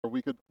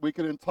We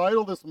could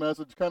entitle this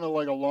message kind of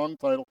like a long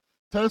title,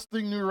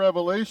 Testing New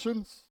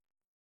Revelations,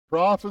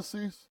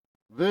 Prophecies,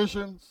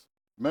 Visions,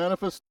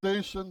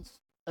 Manifestations,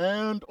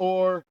 and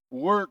or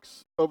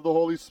Works of the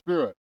Holy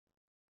Spirit.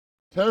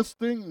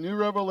 Testing new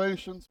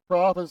revelations,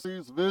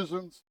 prophecies,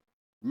 visions,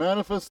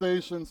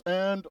 manifestations,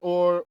 and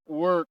or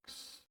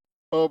works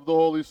of the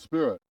Holy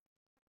Spirit.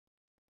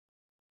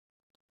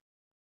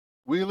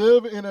 We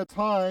live in a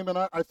time, and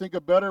I think a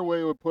better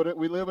way would put it,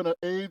 we live in an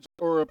age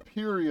or a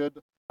period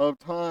of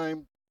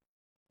time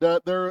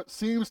that there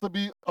seems to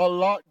be a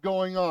lot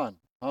going on.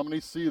 How many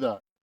see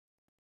that?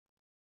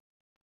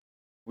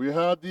 We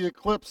had the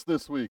eclipse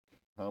this week.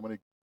 How many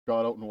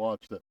got out and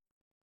watched it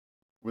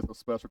with the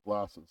special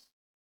glasses?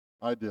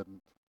 I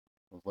didn't.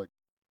 I was like,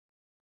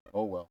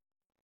 oh well.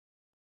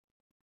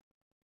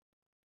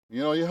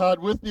 You know, you had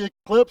with the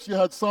eclipse, you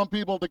had some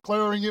people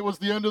declaring it was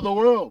the end of the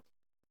world.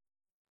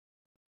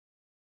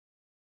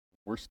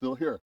 We're still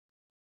here.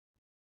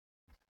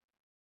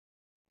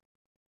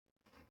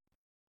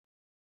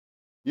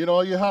 You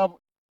know,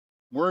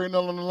 we're in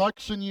an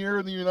election year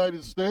in the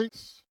United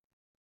States.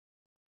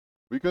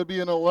 We could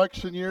be an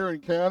election year in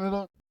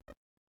Canada,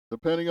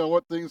 depending on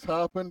what things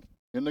happened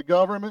in the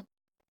government.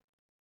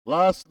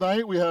 Last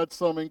night, we had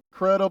some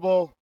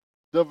incredible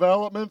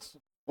developments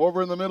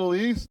over in the Middle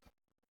East.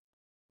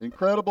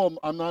 Incredible,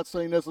 I'm not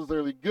saying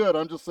necessarily good,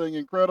 I'm just saying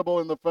incredible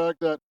in the fact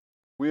that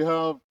we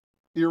have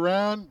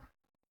Iran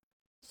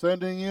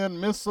sending in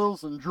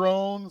missiles and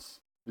drones,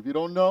 if you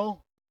don't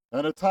know,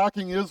 and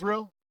attacking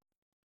Israel.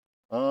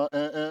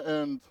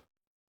 And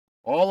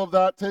all of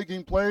that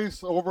taking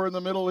place over in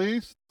the Middle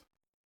East.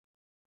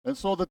 And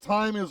so the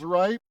time is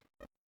ripe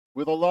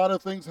with a lot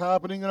of things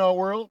happening in our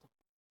world.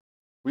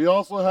 We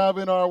also have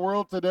in our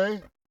world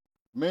today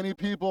many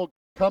people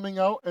coming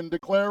out and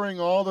declaring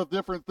all the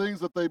different things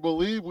that they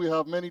believe. We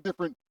have many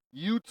different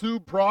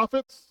YouTube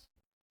prophets.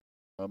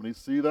 How many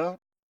see that?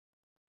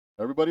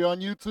 Everybody on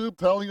YouTube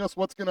telling us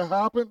what's going to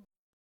happen.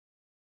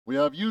 We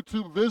have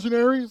YouTube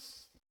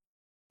visionaries.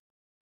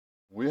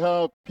 We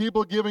have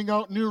people giving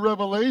out new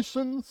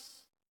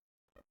revelations.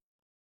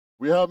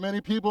 We have many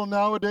people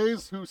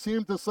nowadays who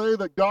seem to say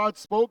that God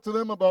spoke to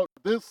them about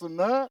this and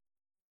that.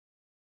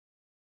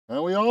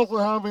 And we also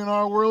have in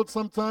our world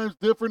sometimes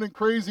different and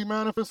crazy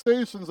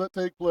manifestations that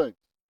take place.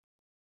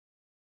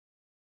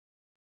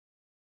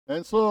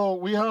 And so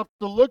we have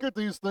to look at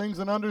these things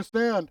and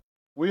understand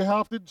we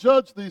have to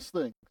judge these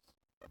things.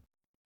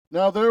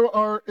 Now, there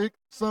are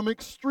some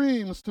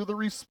extremes to the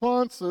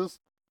responses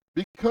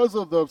because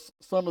of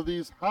some of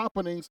these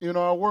happenings in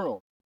our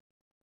world.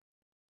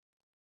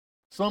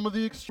 Some of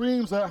the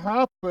extremes that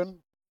happen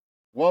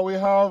while we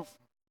have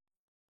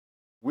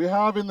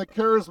in the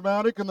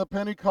charismatic and the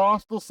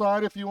Pentecostal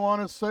side, if you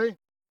want to say,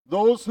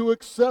 those who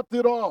accept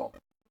it all.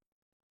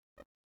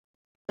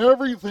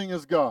 Everything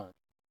is God.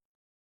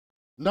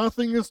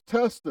 Nothing is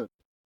tested.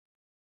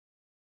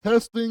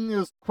 Testing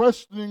is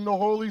questioning the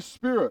Holy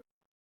Spirit.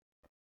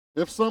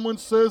 If someone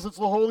says it's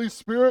the Holy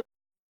Spirit,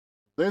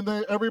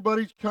 then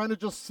everybody kind of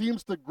just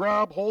seems to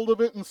grab hold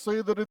of it and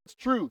say that it's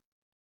truth.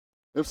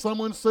 If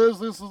someone says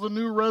this is a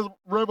new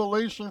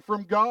revelation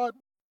from God,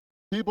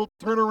 people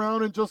turn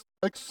around and just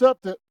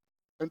accept it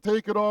and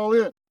take it all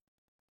in.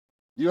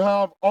 You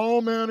have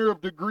all manner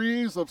of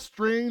degrees of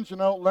strange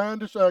and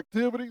outlandish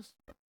activities,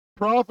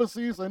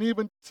 prophecies, and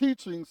even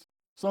teachings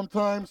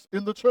sometimes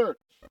in the church.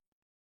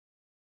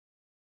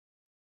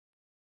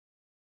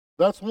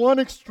 That's one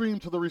extreme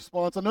to the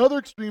response. Another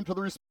extreme to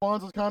the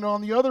response is kind of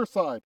on the other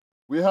side.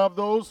 We have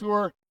those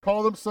who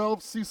call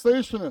themselves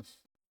cessationists,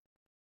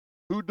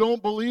 who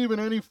don't believe in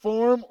any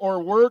form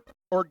or work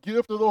or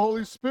gift of the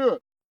Holy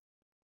Spirit,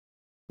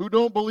 who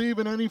don't believe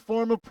in any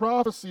form of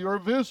prophecy or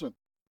vision,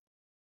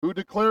 who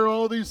declare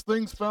all these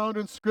things found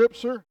in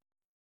Scripture,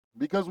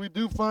 because we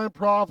do find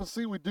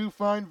prophecy, we do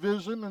find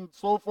vision, and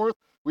so forth.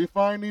 We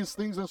find these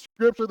things in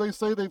Scripture. They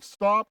say they've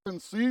stopped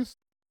and ceased,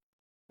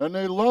 and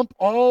they lump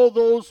all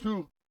those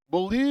who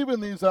believe in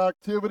these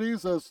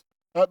activities as,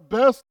 at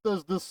best,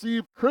 as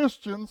deceived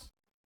Christians,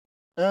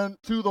 and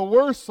to the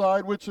worst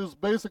side, which is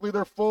basically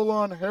they're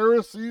full-on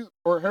heresies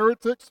or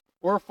heretics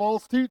or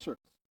false teachers.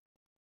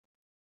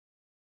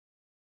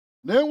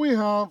 Then we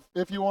have,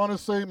 if you want to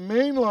say,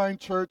 mainline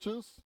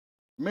churches,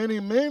 many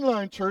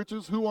mainline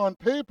churches who on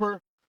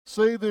paper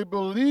say they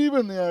believe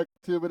in the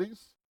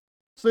activities,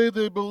 say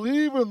they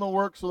believe in the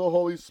works of the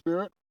Holy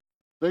Spirit.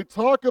 They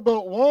talk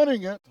about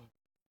wanting it,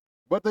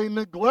 but they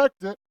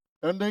neglect it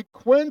and they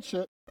quench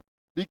it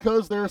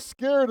because they're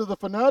scared of the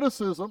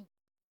fanaticism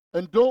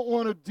and don't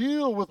want to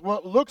deal with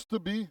what looks to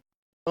be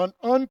an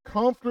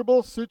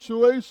uncomfortable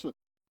situation.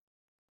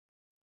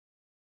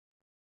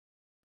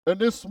 And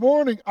this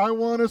morning, I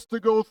want us to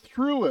go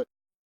through it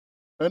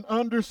and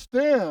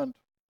understand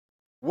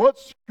what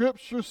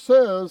Scripture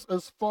says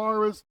as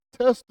far as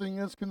testing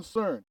is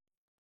concerned.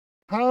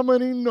 How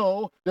many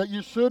know that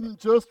you shouldn't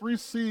just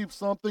receive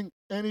something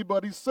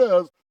anybody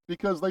says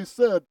because they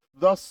said,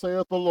 "Thus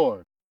saith the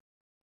Lord"?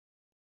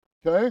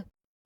 Okay?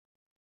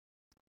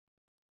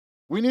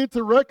 We need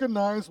to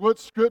recognize what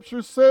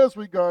Scripture says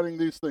regarding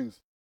these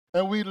things.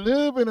 And we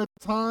live in a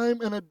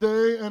time and a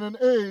day and an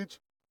age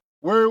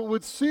where it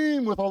would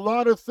seem, with a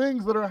lot of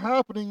things that are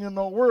happening in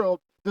the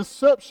world,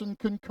 deception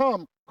can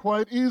come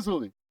quite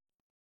easily.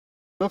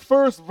 The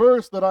first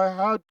verse that I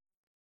had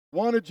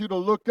wanted you to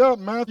look up,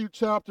 Matthew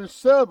chapter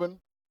 7,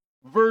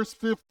 verse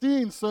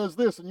 15 says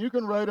this, and you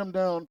can write them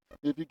down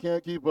if you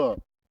can't keep up.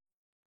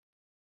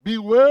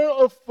 Beware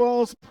of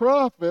false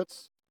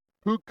prophets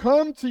who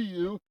come to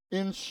you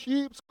in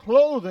sheep's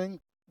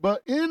clothing,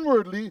 but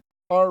inwardly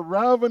are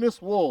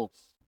ravenous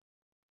wolves.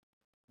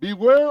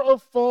 Beware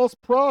of false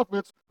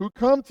prophets who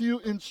come to you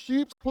in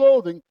sheep's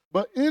clothing,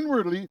 but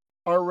inwardly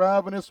are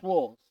ravenous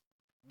wolves.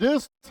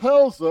 This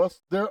tells us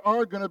there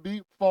are going to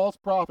be false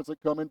prophets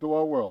that come into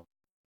our world.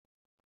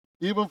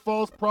 Even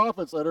false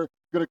prophets that are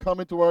going to come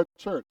into our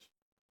church.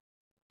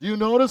 Do you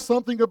notice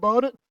something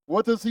about it?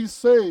 What does he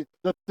say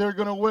that they're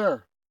going to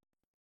wear?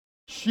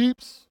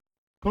 Sheep's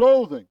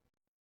clothing.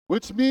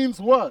 Which means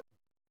what?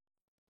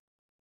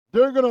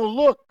 They're going to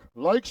look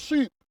like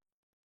sheep.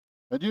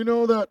 And you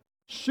know that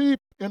sheep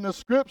in the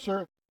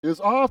scripture is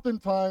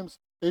oftentimes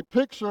a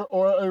picture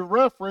or a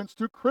reference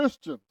to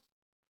Christians.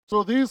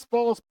 So these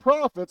false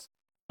prophets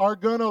are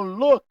going to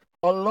look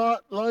a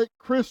lot like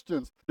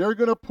Christians. They're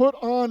going to put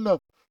on the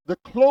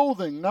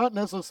clothing, not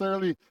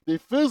necessarily the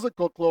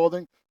physical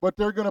clothing, but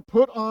they're going to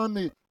put on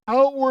the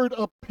outward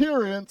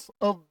appearance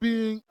of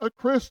being a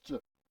Christian.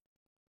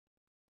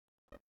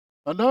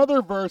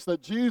 Another verse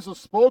that Jesus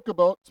spoke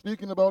about,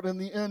 speaking about in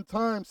the end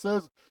time,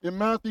 says in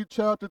Matthew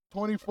chapter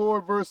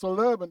 24, verse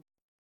 11,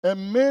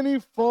 and many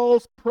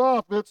false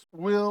prophets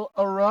will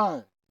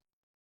arise.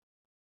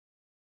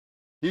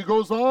 He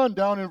goes on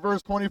down in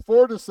verse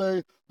 24 to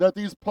say that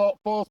these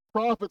false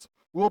prophets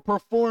will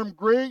perform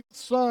great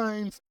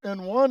signs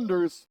and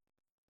wonders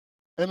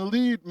and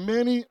lead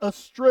many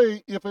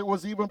astray, if it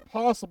was even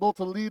possible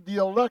to lead the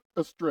elect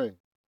astray.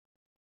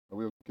 Are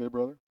we okay,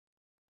 brother?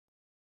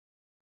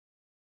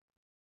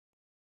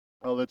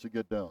 I'll let you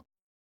get down.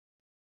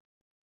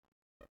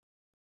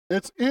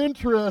 It's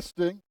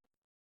interesting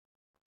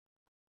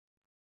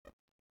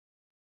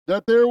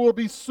that there will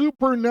be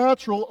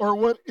supernatural, or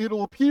what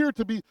it'll appear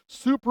to be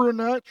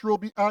supernatural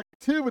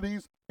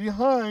activities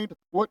behind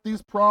what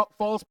these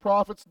false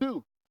prophets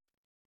do.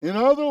 In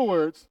other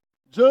words,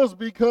 just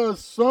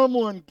because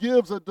someone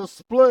gives a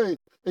display,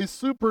 a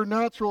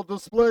supernatural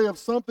display of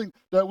something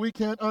that we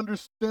can't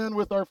understand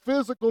with our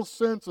physical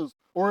senses,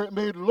 or it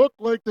may look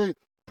like they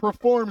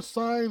perform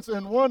signs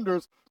and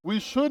wonders, we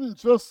shouldn't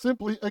just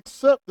simply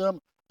accept them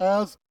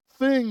as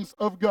things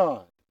of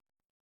God.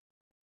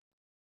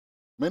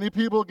 Many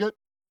people get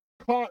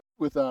caught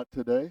with that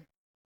today.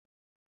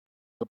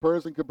 The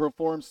person can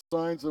perform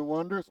signs and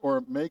wonders,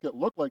 or make it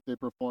look like they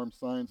perform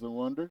signs and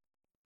wonders,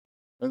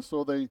 and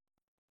so they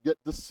get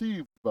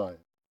deceived by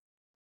it.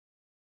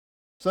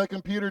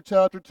 2 Peter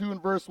chapter 2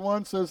 and verse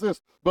 1 says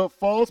this, but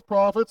false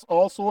prophets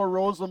also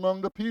arose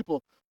among the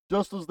people,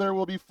 just as there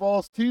will be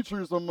false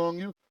teachers among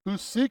you who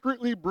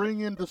secretly bring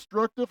in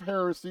destructive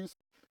heresies,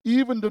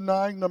 even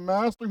denying the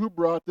master who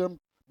brought them,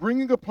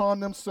 bringing upon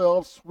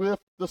themselves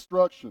swift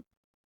destruction.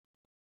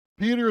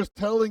 Peter is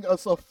telling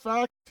us a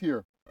fact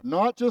here,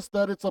 not just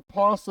that it's a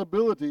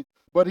possibility,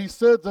 but he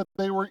said that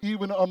they were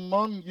even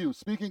among you.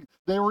 Speaking,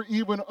 they were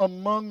even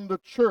among the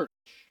church.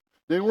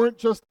 They weren't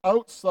just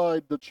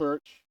outside the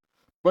church,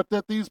 but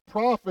that these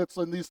prophets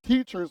and these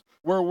teachers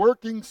were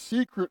working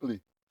secretly.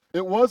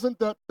 It wasn't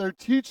that their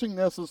teaching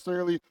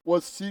necessarily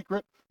was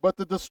secret, but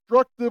the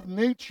destructive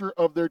nature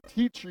of their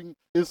teaching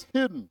is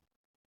hidden.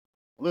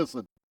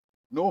 Listen,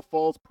 no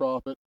false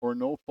prophet or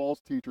no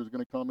false teacher is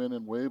going to come in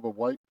and wave a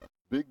white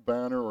big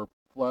banner or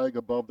flag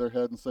above their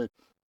head and say,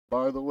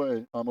 by the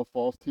way, I'm a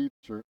false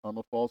teacher, I'm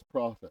a false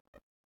prophet.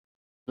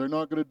 They're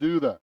not going to do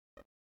that.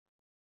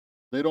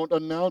 They don't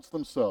announce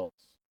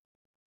themselves.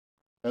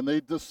 And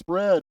they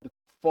spread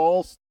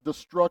false,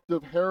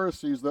 destructive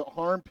heresies that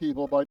harm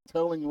people by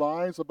telling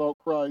lies about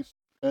Christ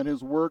and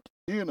his work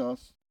in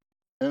us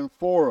and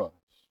for us.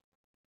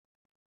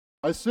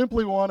 I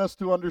simply want us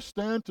to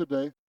understand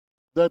today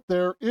that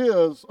there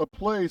is a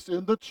place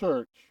in the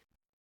church,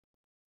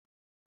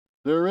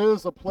 there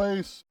is a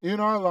place in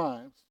our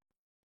lives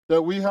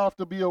that we have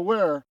to be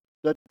aware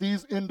that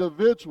these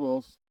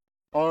individuals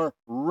are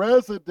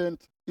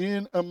resident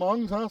in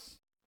among us.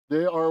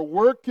 They are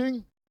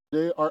working,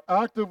 they are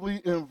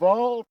actively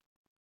involved,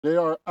 they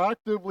are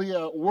actively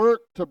at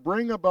work to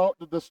bring about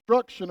the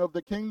destruction of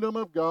the kingdom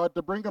of God,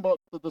 to bring about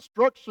the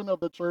destruction of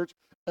the church,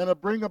 and to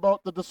bring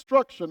about the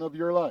destruction of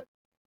your life.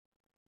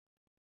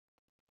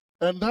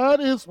 And that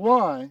is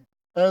why,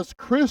 as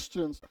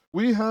Christians,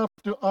 we have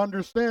to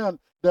understand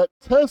that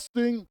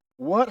testing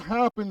what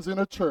happens in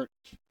a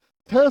church,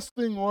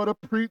 testing what a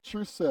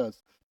preacher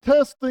says,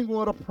 testing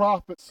what a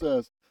prophet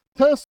says,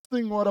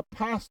 testing what a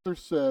pastor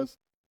says,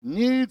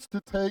 needs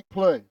to take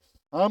place.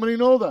 How many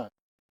know that?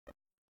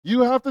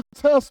 You have to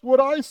test what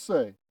I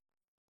say.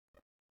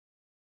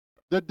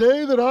 The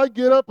day that I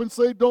get up and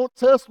say, don't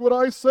test what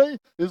I say,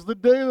 is the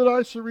day that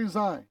I should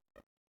resign.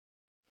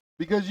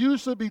 Because you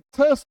should be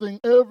testing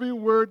every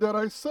word that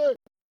I say.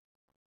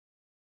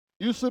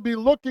 You should be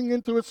looking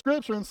into a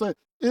scripture and say,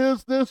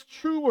 is this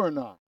true or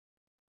not?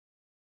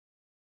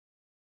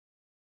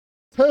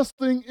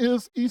 Testing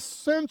is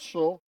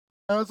essential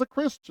as a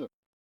Christian.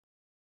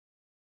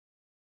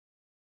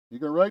 You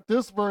can write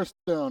this verse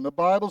down. The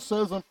Bible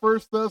says in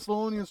 1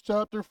 Thessalonians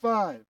chapter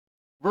 5,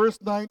 verse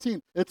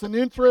 19. It's an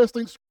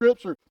interesting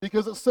scripture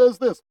because it says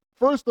this.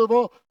 First of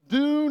all,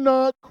 do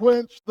not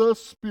quench the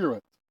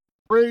Spirit.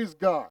 Praise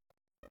God.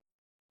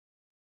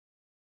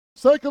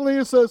 Secondly,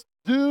 it says,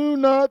 do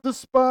not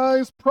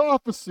despise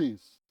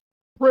prophecies.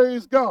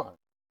 Praise God.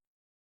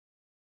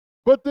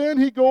 But then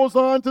he goes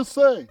on to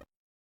say,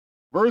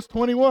 verse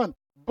 21,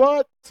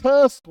 but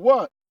test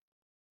what?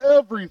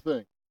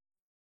 Everything.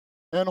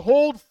 And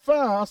hold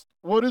fast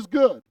what is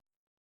good.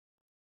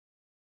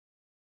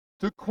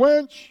 To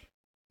quench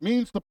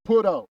means to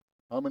put out.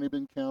 How many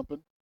been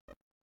camping?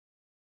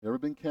 You ever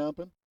been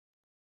camping?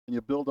 And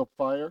you build a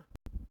fire,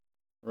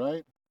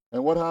 right?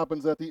 And what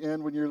happens at the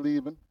end when you're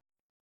leaving?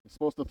 You're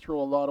supposed to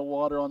throw a lot of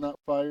water on that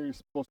fire. You're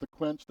supposed to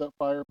quench that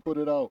fire, put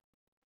it out.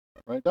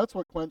 Right? That's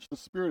what quench the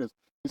Spirit is.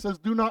 He says,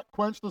 do not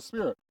quench the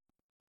Spirit.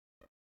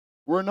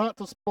 We're not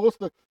supposed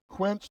to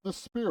quench the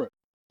Spirit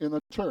in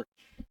the church.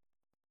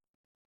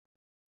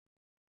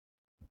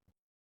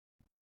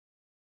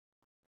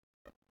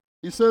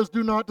 He says,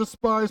 do not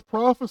despise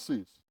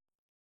prophecies.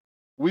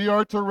 We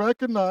are to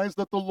recognize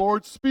that the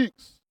Lord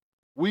speaks.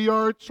 We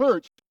are a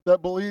church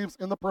that believes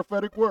in the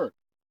prophetic word.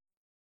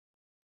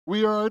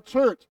 We are a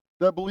church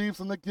that believes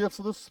in the gifts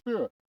of the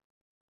Spirit.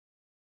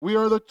 We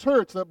are the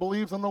church that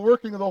believes in the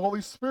working of the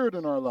Holy Spirit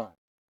in our life.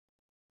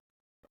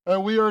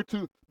 And we are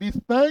to be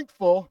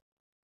thankful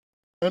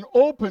and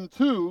open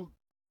to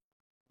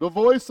the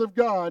voice of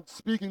God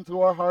speaking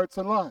to our hearts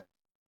and lives.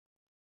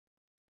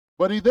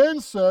 But he then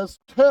says,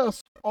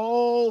 test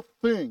all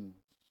things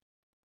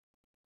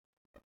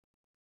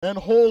and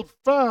hold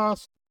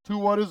fast to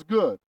what is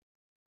good.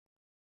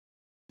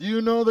 Do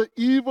you know that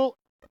evil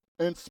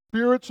and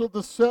spiritual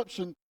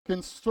deception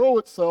can show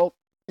itself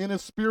in a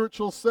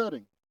spiritual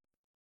setting?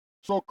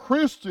 So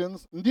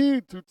Christians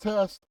need to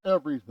test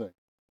everything.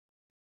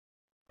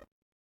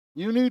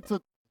 You need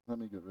to, let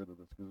me get rid of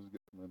this because it's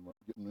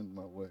getting in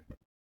my way.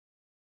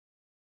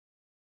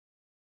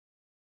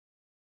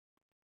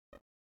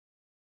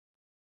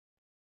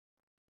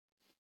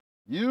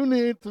 You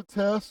need to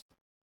test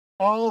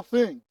all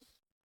things.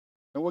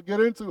 And we'll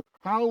get into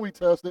how we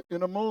test it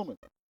in a moment.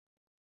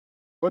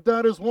 But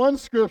that is one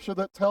scripture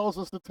that tells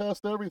us to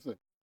test everything.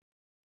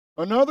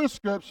 Another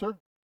scripture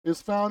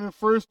is found in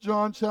 1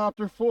 John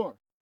chapter 4,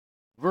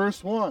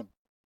 verse 1.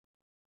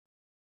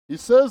 He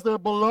says there,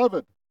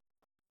 beloved,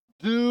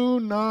 do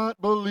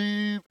not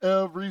believe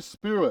every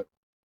spirit,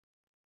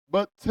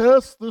 but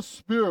test the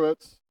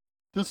spirits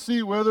to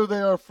see whether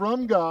they are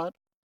from God,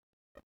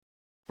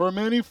 for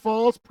many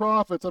false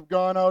prophets have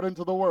gone out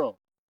into the world.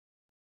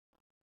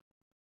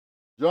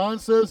 John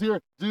says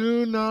here,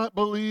 do not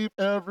believe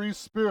every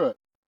spirit.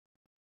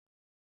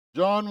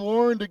 John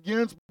warned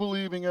against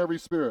believing every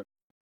spirit.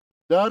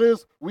 That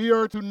is, we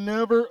are to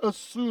never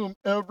assume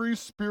every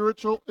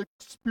spiritual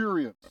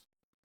experience,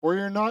 or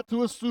you're not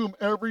to assume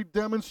every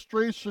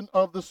demonstration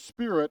of the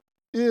Spirit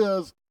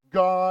is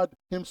God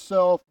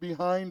himself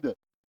behind it.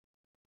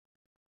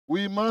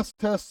 We must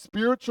test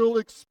spiritual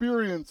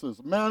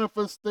experiences,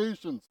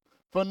 manifestations,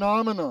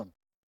 phenomenon,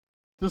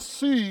 to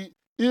see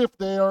if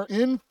they are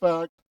in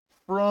fact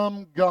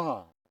from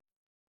God.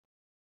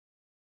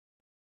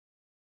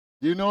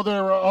 Do you know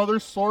there are other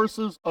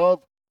sources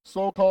of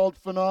so-called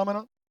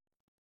phenomena?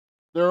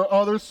 There are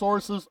other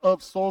sources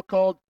of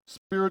so-called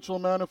spiritual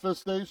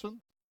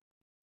manifestation.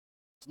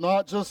 It's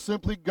not just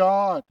simply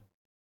God.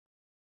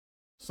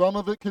 Some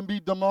of it can be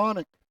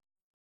demonic.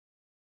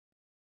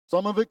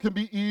 Some of it can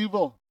be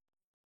evil.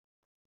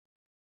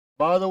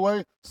 By the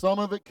way, some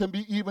of it can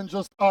be even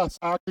just us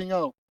acting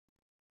out.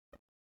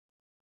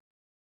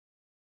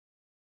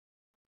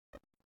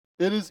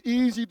 It is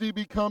easy to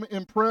become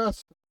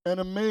impressed and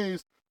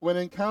amazed when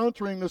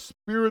encountering the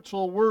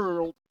spiritual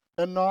world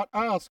and not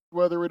ask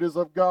whether it is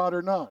of God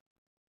or not.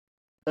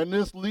 And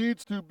this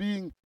leads to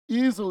being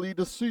easily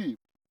deceived.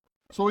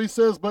 So he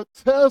says, but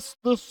test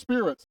the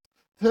spirits.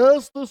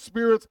 Test the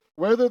spirits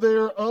whether they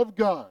are of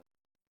God.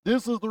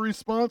 This is the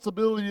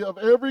responsibility of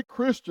every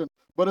Christian,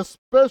 but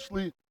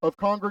especially of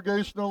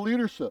congregational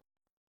leadership.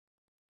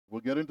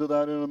 We'll get into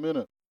that in a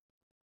minute.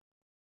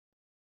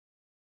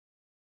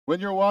 When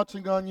you're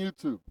watching on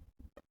YouTube,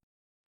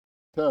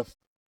 test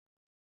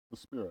the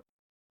Spirit.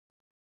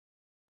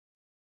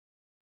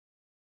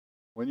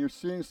 When you're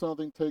seeing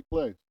something take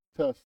place,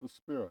 test the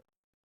Spirit.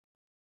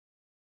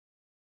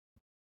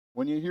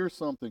 When you hear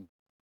something,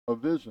 a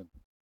vision,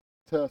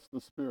 test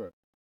the Spirit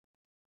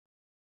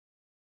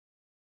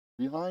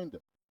behind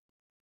it.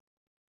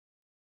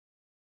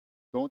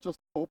 Don't just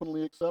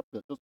openly accept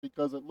it just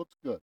because it looks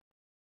good.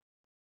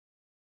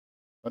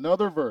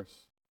 Another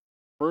verse,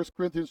 1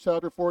 Corinthians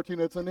chapter 14.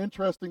 It's an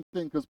interesting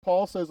thing because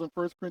Paul says in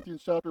 1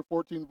 Corinthians chapter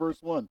 14,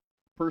 verse 1,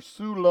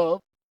 pursue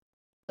love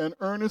and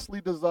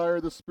earnestly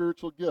desire the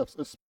spiritual gifts,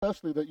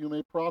 especially that you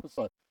may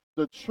prophesy.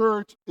 The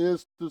church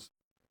is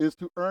is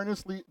to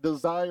earnestly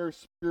desire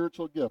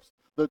spiritual gifts.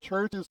 The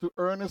church is to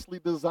earnestly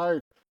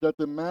desire that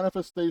the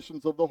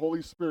manifestations of the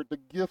Holy Spirit, the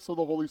gifts of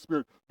the Holy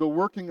Spirit, the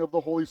working of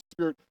the Holy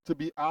Spirit to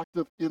be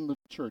active in the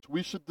church.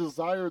 We should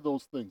desire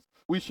those things.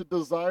 We should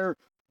desire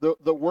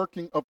the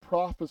working of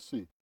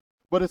prophecy.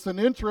 But it's an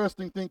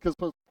interesting thing because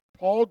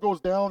Paul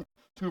goes down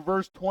to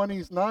verse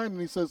 29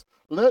 and he says,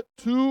 let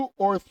 2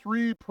 or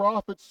 3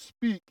 prophets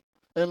speak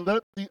and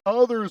let the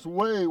others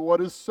weigh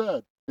what is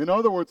said. In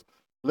other words,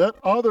 let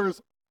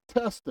others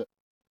test it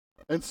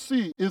and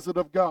see, is it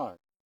of God?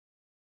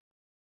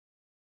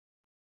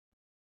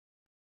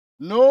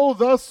 No,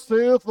 thus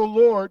saith the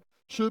Lord,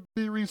 should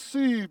be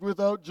received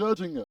without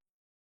judging it.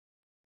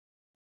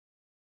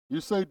 You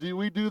say, do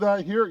we do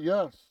that here?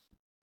 Yes.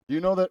 Do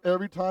you know that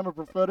every time a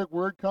prophetic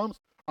word comes,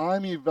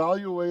 I'm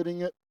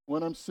evaluating it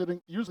when I'm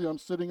sitting, usually I'm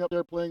sitting up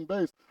there playing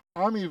bass.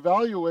 I'm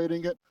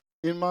evaluating it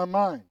in my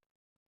mind.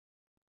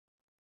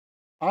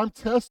 I'm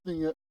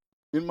testing it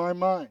in my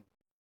mind.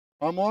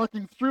 I'm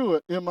walking through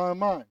it in my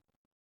mind.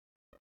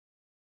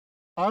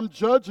 I'm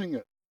judging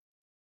it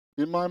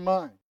in my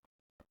mind.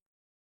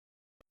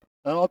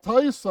 And I'll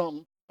tell you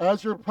something,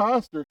 as your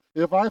pastor,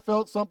 if I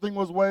felt something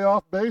was way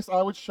off base,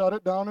 I would shut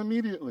it down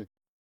immediately.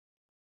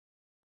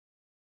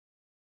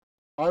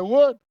 I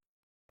would.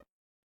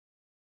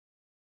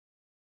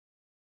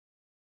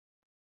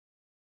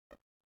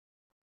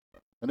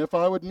 And if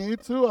I would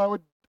need to, I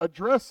would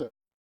address it.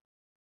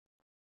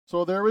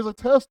 So there is a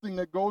testing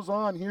that goes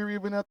on here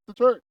even at the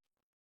church.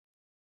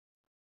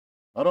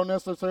 I don't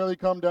necessarily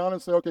come down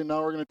and say, okay,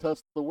 now we're going to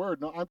test the word.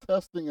 No, I'm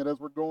testing it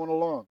as we're going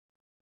along.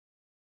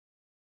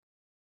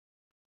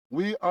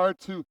 We are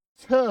to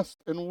test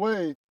and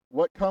weigh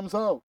what comes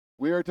out.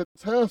 We are to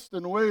test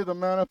and weigh the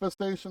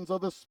manifestations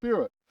of the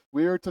Spirit.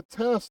 We are to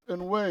test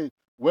and weigh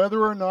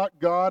whether or not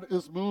God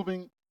is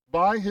moving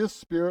by His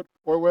Spirit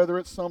or whether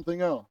it's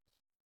something else.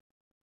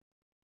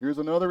 Here's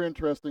another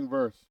interesting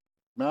verse.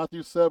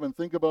 Matthew 7,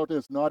 think about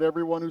this. Not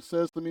everyone who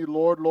says to me,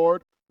 Lord,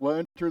 Lord, will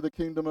enter the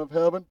kingdom of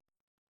heaven,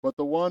 but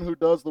the one who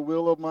does the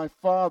will of my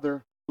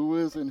Father who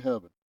is in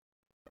heaven.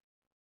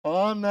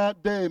 On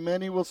that day,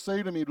 many will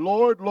say to me,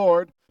 Lord,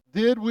 Lord,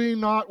 did we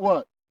not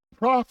what?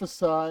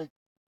 Prophesy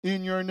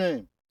in your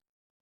name.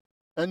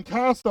 And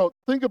cast out,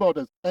 think about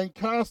this, and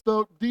cast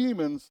out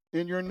demons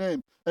in your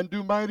name, and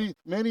do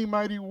many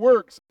mighty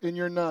works in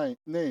your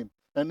name.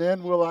 And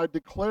then will I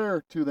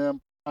declare to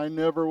them, I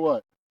never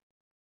what?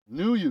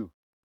 Knew you.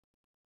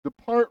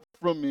 Depart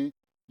from me,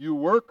 you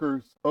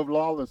workers of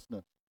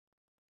lawlessness.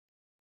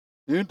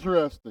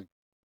 Interesting.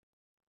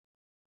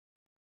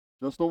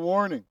 Just a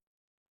warning.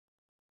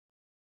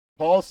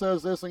 Paul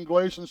says this in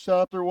Galatians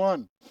chapter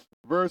 1,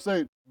 verse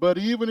 8. But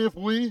even if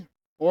we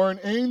or an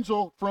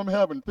angel from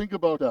heaven, think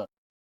about that.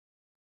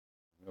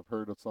 I've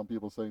heard of some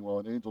people saying, well,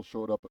 an angel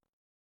showed up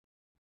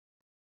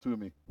to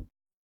me.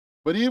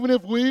 But even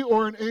if we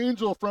or an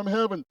angel from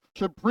heaven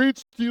should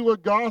preach to you a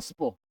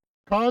gospel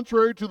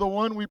contrary to the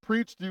one we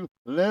preach to you,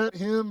 let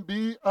him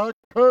be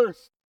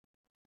accursed.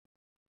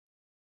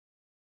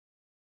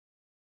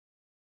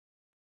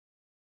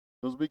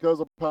 Just because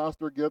a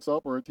pastor gets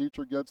up or a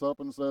teacher gets up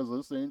and says,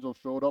 this angel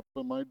showed up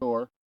at my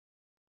door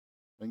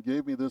and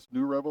gave me this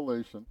new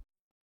revelation,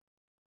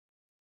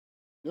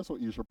 guess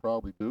what you should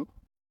probably do?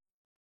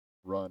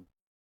 Run.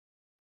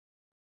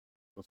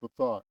 Just a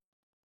thought.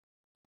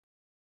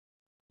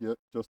 Yeah,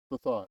 just a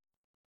thought.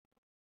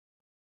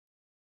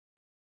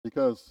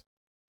 Because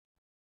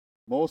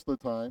most of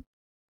the time,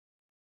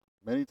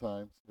 many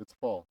times, it's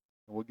false.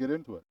 And we'll get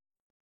into it.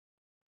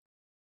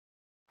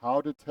 How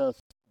to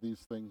test these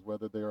things,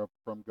 whether they are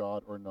from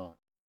God or not.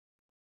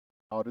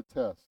 How to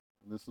test.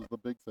 And this is the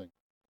big thing.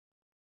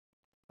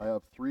 I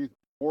have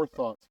 4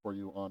 thoughts for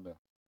you on this.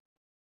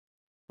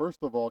 First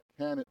of all,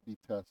 can it be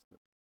tested?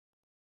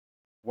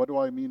 What do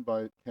I mean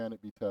by can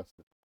it be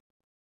tested?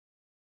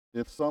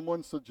 If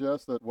someone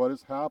suggests that what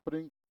is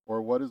happening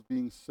or what is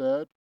being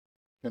said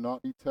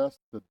cannot be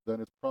tested, then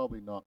it's probably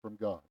not from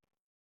God.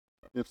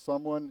 If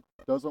someone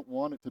doesn't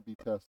want it to be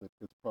tested,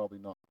 it's probably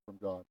not from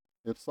God.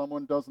 If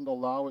someone doesn't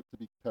allow it to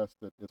be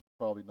tested, it's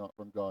probably not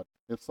from God.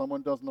 If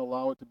someone doesn't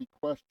allow it to be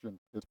questioned,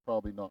 it's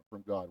probably not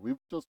from God. We've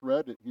just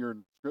read it here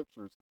in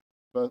Scriptures.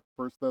 1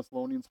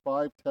 Thessalonians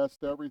 5,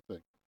 test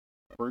everything.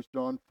 1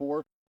 John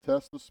 4,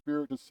 test the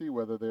Spirit to see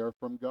whether they are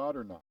from God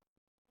or not.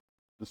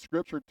 The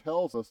Scripture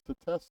tells us to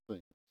test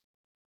things.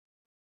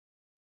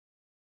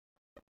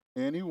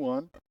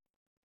 Anyone,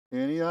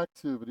 any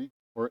activity,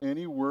 or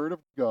any word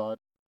of God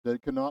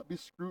that cannot be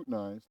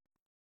scrutinized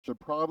should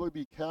probably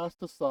be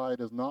cast aside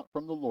as not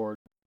from the Lord,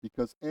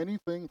 because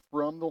anything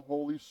from the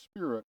Holy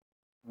Spirit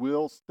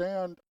will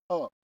stand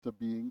up to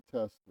being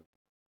tested.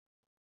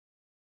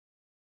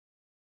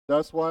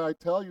 That's why I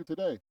tell you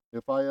today,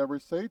 if I ever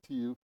say to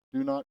you,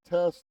 do not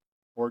test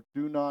or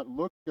do not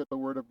look at the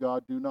Word of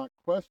God, do not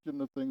question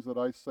the things that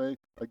I say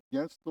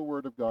against the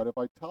Word of God, if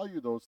I tell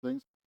you those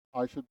things,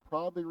 I should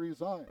probably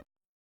resign.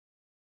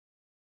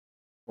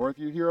 Or if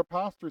you hear a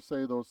pastor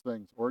say those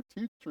things, or a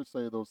teacher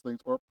say those things,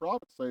 or a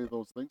prophet say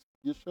those things,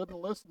 you shouldn't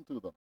listen to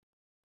them.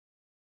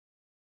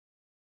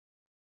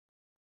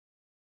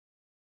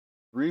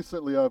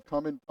 Recently, I've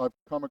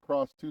come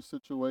across two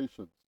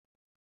situations.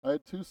 I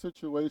had two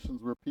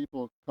situations where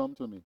people come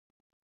to me,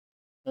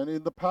 and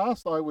in the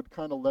past, I would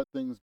kind of let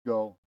things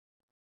go.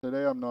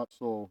 Today, I'm not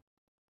so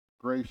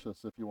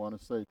gracious, if you want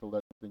to say, to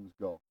let things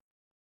go,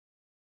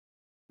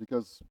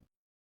 because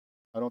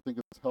I don't think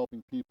it's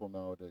helping people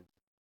nowadays.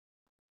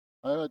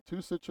 I had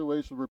two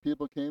situations where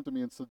people came to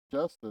me and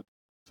suggested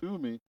to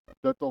me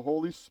that the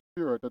Holy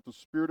Spirit, that the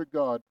Spirit of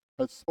God,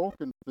 has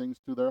spoken things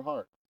to their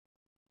heart.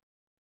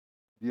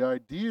 The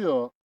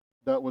idea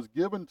that was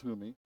given to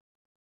me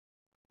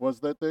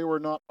was that they were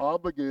not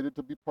obligated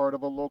to be part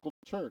of a local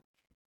church.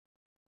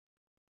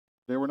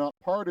 They were not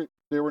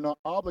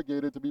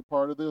obligated to be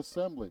part of the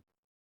assembly.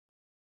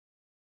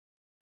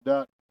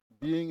 That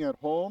being at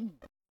home,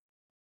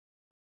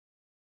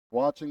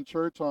 watching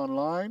church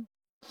online,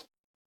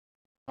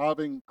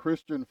 having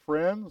Christian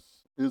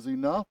friends is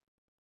enough,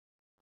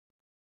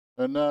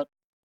 and that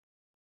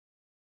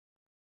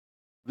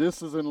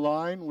this is in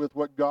line with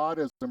what God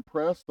has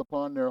impressed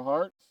upon their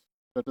hearts,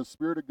 that the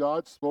Spirit of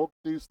God spoke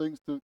these things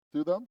to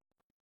them.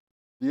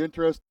 The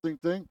interesting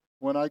thing,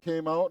 when I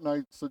came out and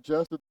I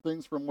suggested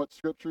things from what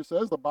Scripture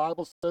says, the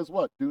Bible says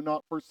what? Do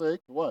not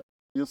forsake what?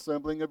 The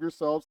assembling of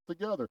yourselves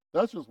together.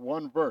 That's just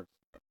one verse.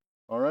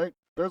 All right?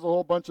 There's a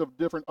whole bunch of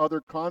different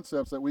other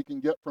concepts that we can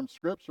get from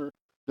Scripture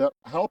that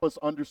help us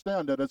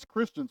understand that as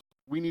Christians,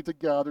 we need to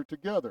gather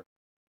together.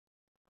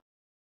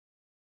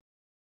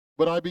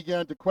 But I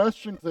began to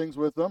question things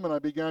with them, and I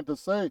began to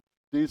say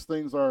these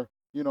things are,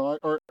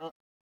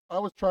 I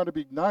was trying to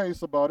be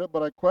nice about it,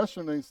 but I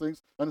questioned these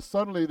things, and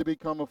suddenly they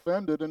become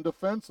offended and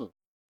defensive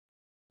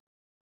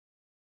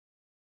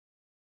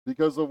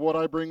because of what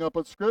I bring up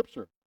at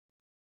Scripture.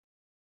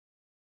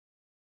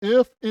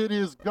 If it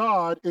is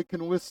God, it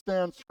can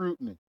withstand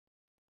scrutiny.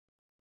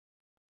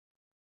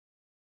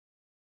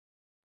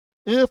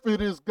 If it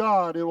is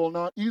God, it will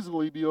not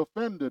easily be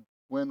offended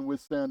when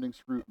withstanding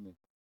scrutiny.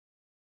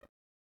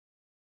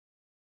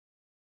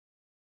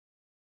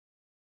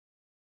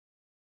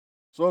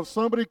 So if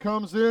somebody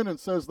comes in and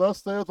says,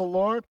 "Thus saith the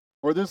Lord,"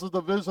 or "This is the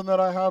vision that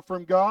I have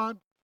from God,"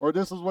 or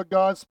 "This is what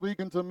God's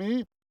speaking to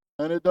me,"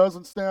 and it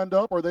doesn't stand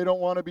up, or they don't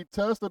want to be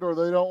tested, or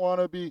they don't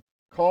want to be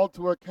called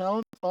to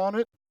account on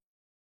it,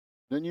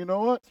 then you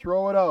know what?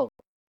 Throw it out.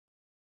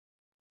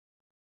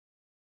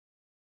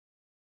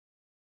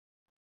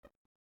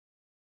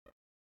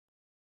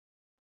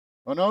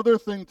 Another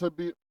thing to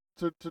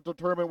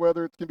determine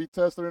whether it can be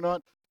tested or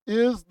not,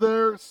 is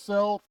there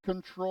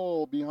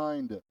self-control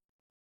behind it?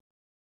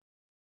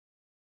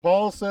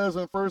 Paul says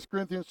in 1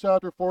 Corinthians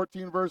chapter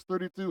 14, verse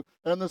 32,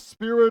 "And the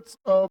spirits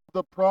of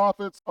the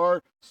prophets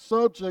are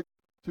subject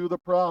to the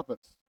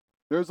prophets."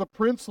 There's a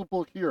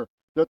principle here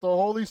that the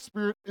Holy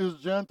Spirit is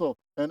gentle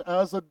and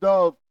as a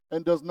dove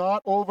and does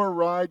not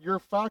override your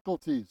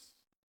faculties.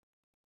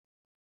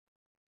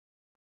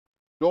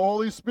 The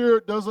Holy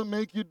Spirit doesn't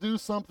make you do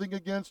something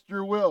against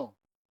your will.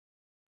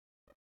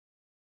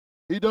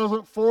 He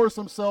doesn't force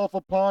himself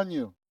upon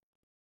you.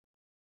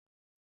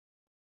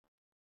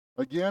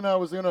 Again, I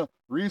was in a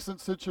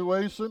recent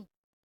situation,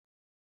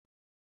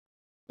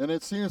 and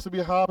it seems to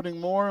be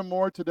happening more and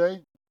more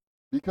today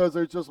because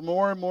there's just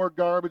more and more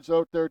garbage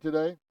out there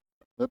today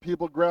that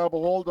people grab a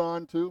hold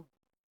on to.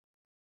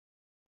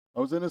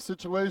 I was in a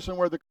situation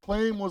where the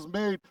claim was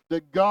made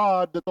that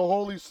God, that the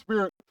Holy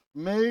Spirit,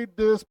 made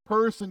this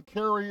person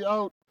carry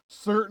out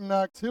certain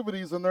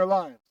activities in their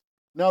lives.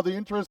 Now, the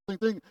interesting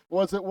thing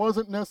was it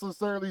wasn't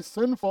necessarily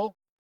sinful,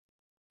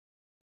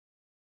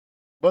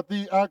 but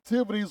the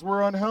activities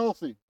were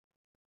unhealthy.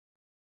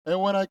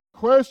 And when I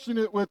questioned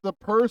it with the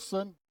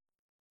person,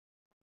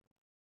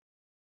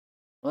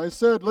 I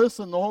said,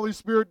 "Listen, the Holy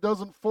Spirit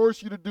doesn't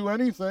force you to do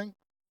anything.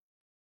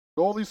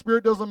 The Holy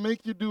Spirit doesn't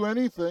make you do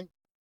anything."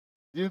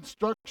 The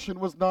instruction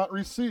was not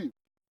received.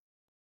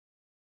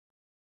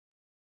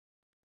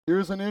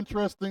 Here's an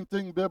interesting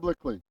thing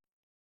biblically.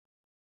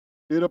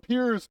 It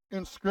appears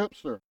in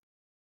Scripture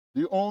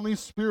the only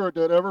spirit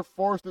that ever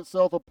forced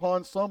itself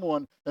upon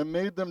someone and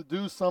made them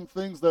do some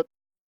things that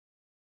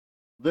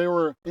they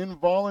were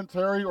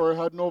involuntary or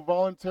had no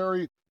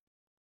voluntary,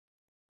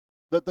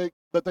 that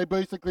they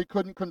basically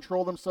couldn't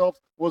control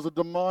themselves, was a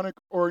demonic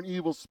or an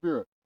evil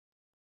spirit.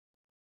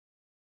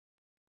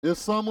 If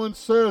someone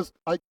says,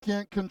 "I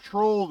can't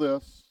control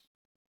this,"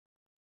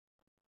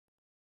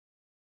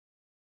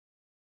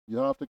 you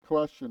have to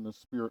question the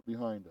spirit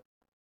behind it.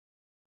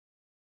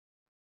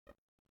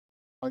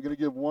 I'm going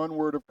to give one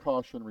word of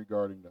caution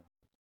regarding that.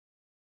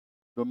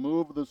 The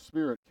move of the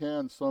Spirit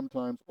can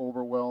sometimes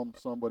overwhelm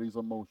somebody's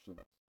emotions.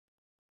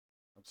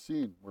 I've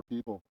seen where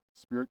people,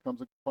 Spirit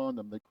comes upon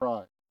them, they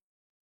cry.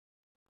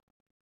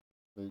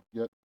 They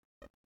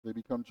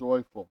become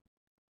joyful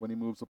when He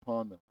moves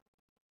upon them.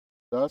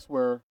 That's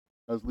where,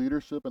 as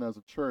leadership and as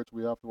a church,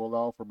 we have to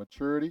allow for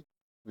maturity.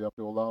 We have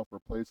to allow for a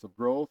place of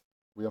growth.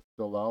 We have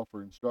to allow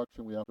for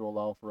instruction. We have to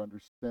allow for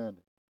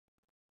understanding.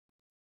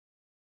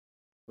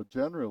 But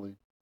generally,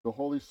 the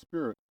Holy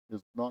Spirit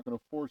is not going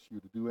to force you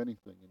to do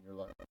anything in your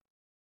life.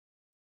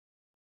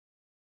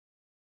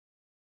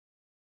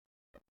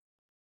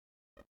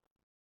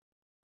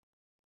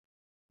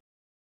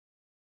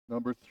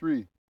 Number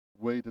 3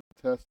 way to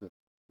test it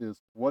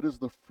is, what is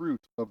the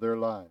fruit of their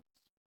lives?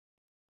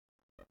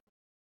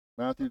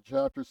 Matthew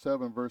chapter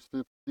 7, verse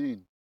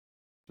 15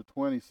 to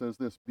 20 says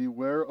this: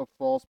 Beware of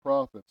false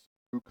prophets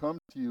who come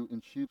to you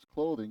in sheep's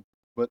clothing,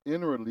 but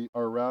inwardly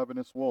are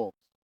ravenous wolves.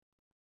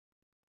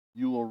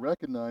 You will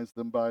recognize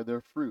them by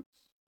their fruits.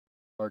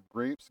 Are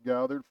grapes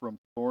gathered from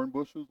thorn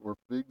bushes or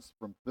figs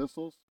from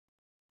thistles?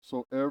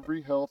 So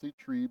every healthy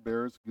tree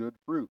bears good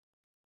fruit,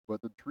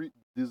 but the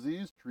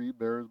diseased tree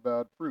bears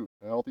bad fruit.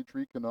 A healthy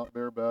tree cannot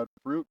bear bad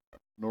fruit,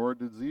 nor a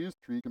diseased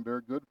tree can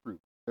bear good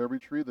fruit. Every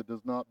tree that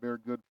does not bear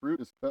good fruit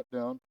is cut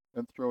down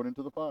and thrown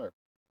into the fire.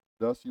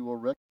 Thus you will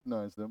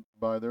recognize them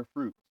by their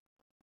fruits.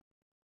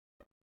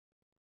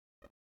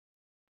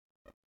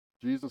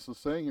 Jesus is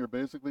saying here,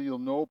 basically, you'll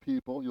know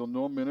people, you'll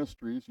know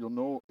ministries, you'll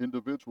know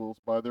individuals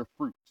by their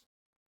fruits.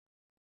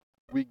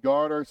 We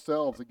guard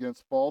ourselves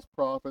against false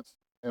prophets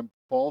and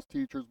false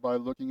teachers by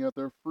looking at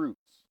their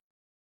fruits.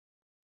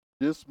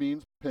 This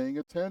means paying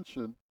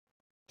attention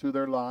to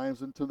their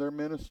lives and to their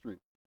ministry.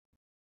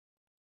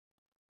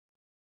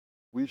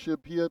 We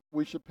should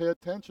pay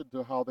attention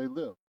to how they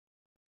live.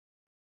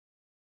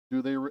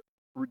 Do they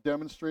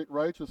demonstrate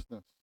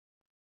righteousness?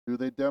 Do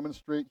they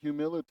demonstrate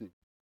humility?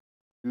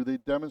 Do they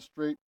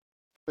demonstrate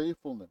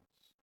faithfulness?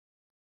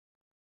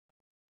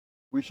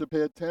 We should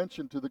pay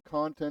attention to the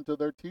content of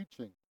their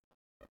teaching.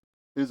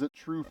 Is it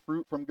true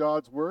fruit from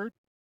God's word,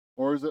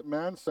 or is it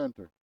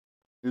man-centered?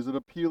 Is it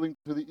appealing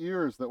to the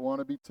ears that want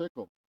to be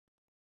tickled?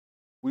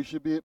 We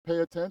should pay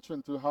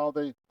attention to how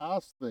they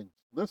ask things.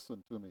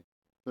 Listen to me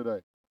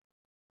today.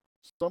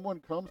 Someone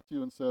comes to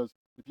you and says,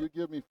 if you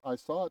give me, I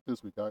saw it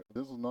this week.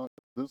 This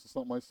is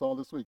something I saw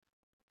this week.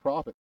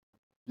 Prophet,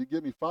 you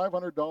give me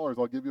 $500,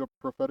 I'll give you a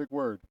prophetic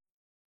word.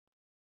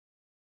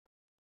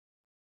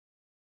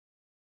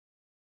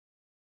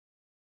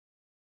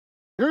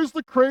 Here's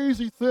the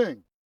crazy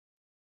thing.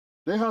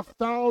 They have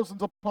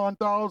thousands upon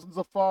thousands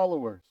of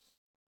followers,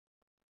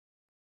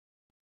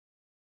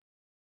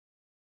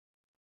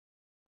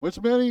 which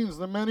means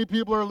that many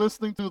people are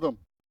listening to them,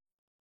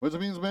 which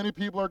means many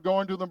people are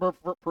going to them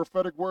for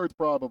prophetic words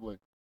probably.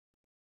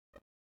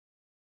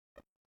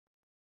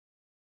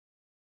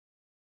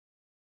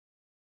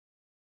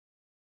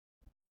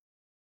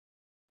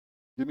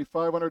 Give me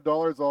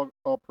 $500,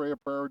 I'll pray a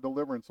prayer of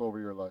deliverance over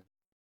your life.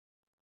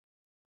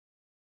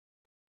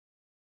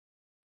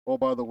 Oh,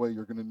 by the way,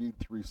 you're going to need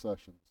 3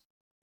 sessions.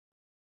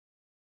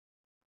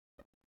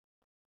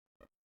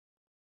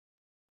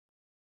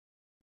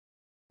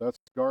 That's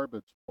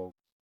garbage,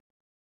 folks.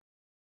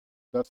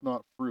 That's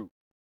not fruit.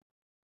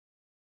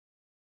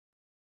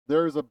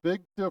 There is a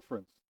big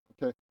difference,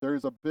 okay? There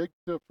is a big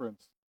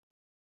difference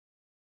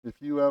if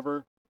you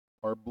ever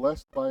are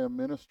blessed by a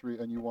ministry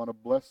and you want to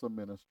bless a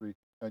ministry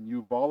and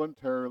you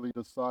voluntarily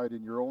decide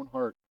in your own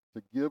heart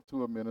to give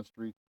to a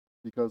ministry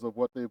because of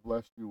what they've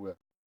blessed you with.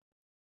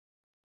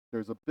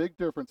 There's a big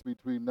difference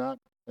between that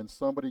and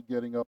somebody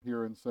getting up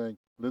here and saying,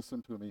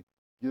 listen to me,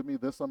 give me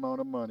this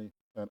amount of money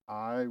and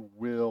I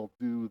will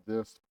do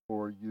this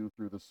for you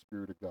through the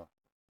Spirit of God.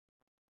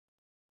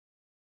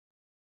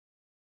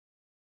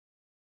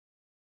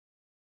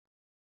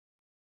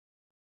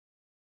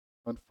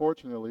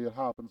 Unfortunately, it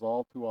happens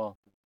all too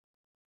often.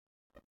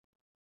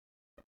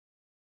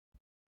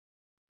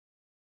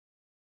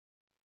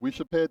 We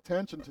should pay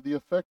attention to the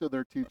effect of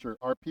their teacher.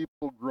 Are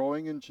people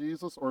growing in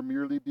Jesus or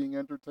merely being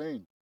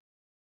entertained?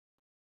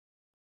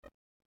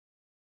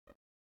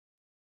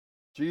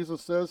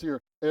 Jesus says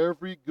here,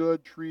 every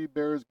good tree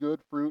bears good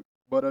fruit,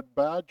 but a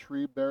bad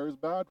tree bears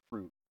bad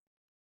fruit.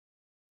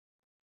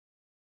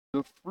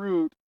 The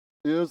fruit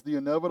is the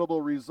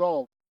inevitable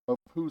result of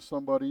who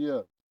somebody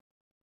is.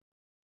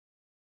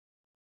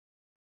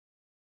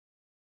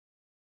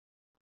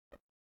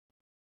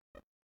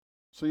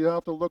 So you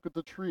have to look at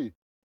the tree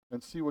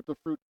and see what the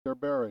fruit they're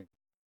bearing.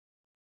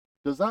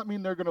 Does that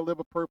mean they're going to live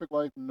a perfect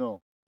life?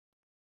 No.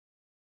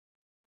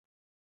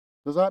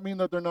 Does that mean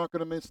that they're not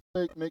going to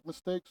make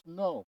mistakes?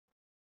 No.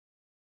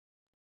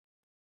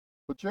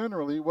 But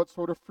generally, what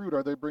sort of fruit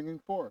are they bringing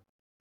forth?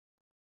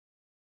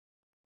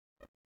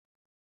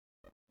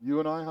 You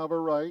and I have a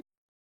right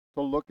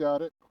to look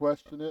at it,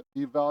 question it,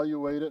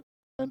 evaluate it,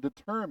 and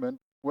determine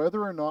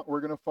whether or not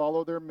we're going to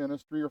follow their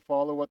ministry or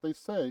follow what they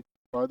say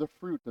by the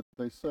fruit that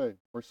they say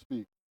or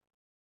speak.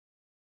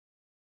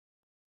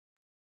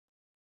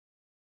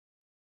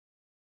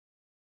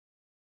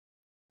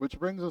 Which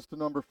brings us to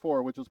number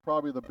 4, which is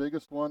probably the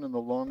biggest one and the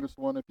longest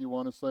one, if you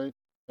want to say,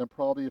 and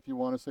probably, if you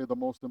want to say, the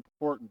most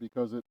important,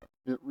 because it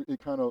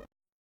kind of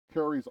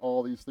carries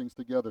all these things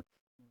together.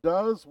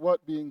 Does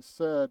what being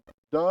said,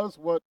 does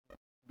what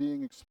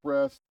being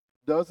expressed,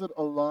 does it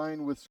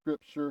align with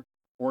Scripture,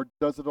 or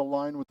does it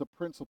align with the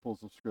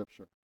principles of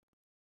Scripture?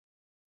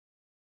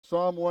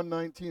 Psalm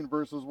 119,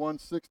 verses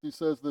 160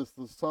 says this: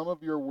 the sum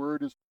of your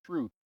word is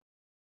truth,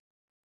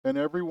 and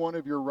every one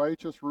of your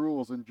righteous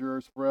rules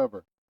endures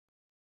forever.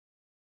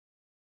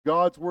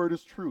 God's word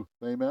is truth.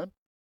 Amen.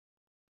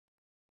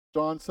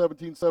 John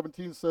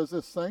 17:17 says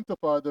this: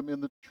 sanctify them in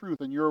the truth,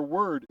 and your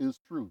word is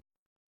truth.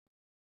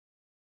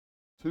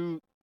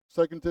 2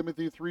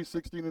 Timothy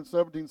 3:16 and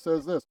 17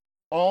 says this: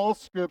 all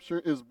scripture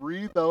is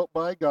breathed out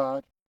by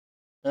God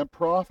and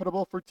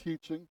profitable for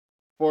teaching,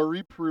 for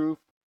reproof,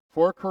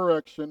 for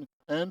correction,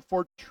 and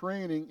for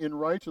training in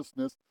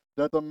righteousness,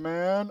 that the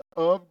man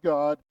of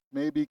God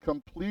may be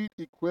complete,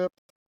 equipped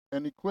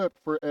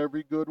for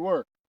every good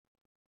work.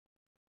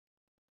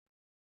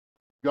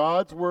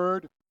 God's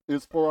word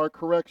is for our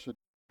correction.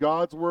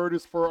 God's word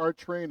is for our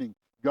training.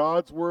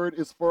 God's word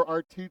is for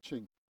our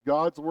teaching.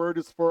 God's word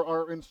is for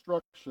our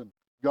instruction.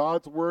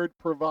 God's word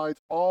provides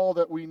all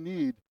that we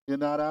need in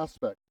that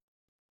aspect.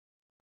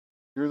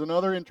 Here's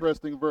another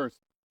interesting verse.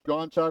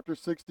 John chapter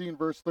 16,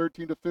 verse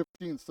 13 to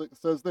 15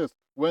 says this: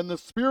 when the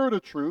Spirit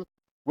of truth,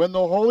 when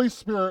the Holy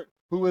Spirit,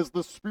 who is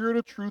the Spirit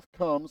of truth,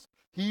 comes,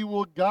 he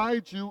will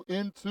guide you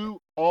into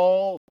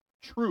all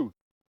truth.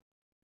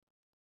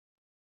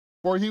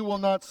 For he will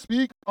not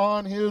speak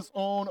on his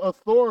own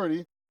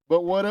authority,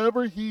 but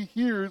whatever he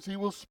hears, he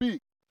will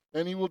speak.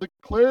 And he will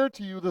declare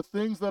to you the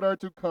things that are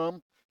to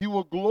come. He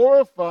will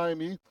glorify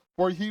me,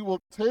 for he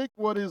will take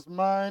what is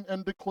mine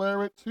and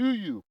declare it to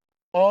you.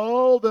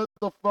 All that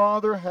the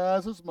Father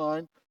has is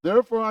mine.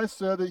 Therefore I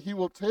said that he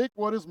will take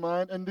what is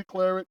mine and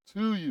declare it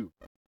to you.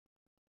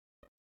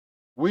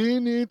 We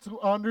need to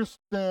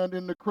understand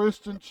in the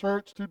Christian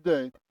church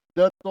today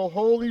that the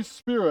Holy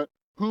Spirit,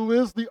 who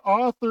is the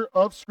author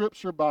of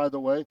Scripture, by the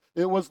way,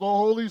 it was the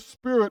Holy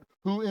Spirit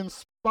who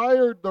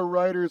inspired the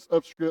writers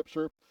of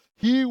Scripture.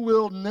 He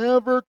will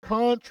never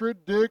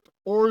contradict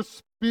or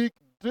speak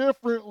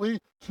differently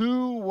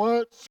to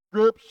what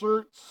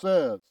Scripture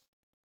says.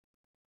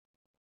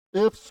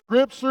 If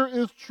Scripture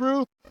is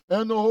truth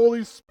and the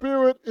Holy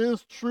Spirit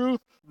is truth,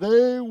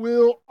 they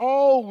will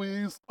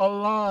always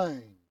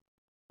align.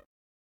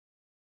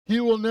 He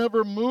will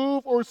never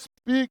move or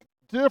speak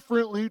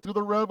differently to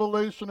the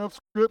revelation of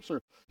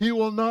Scripture. He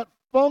will not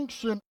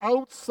function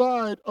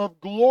outside of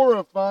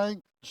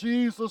glorifying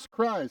Jesus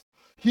Christ.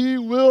 He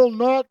will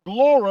not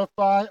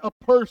glorify a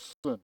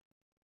person.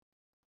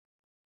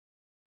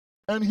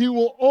 And he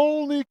will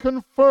only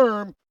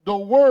confirm the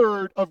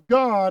Word of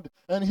God,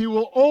 and he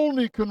will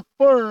only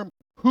confirm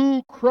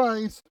who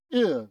Christ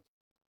is.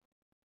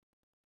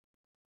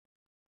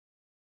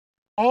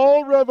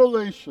 All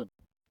revelation,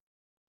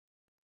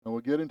 and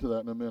we'll get into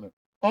that in a minute,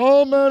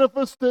 all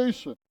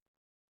manifestation,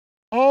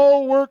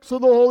 all works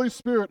of the Holy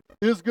Spirit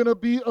is going to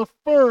be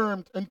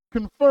affirmed and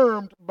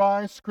confirmed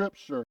by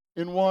Scripture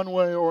in one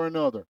way or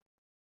another.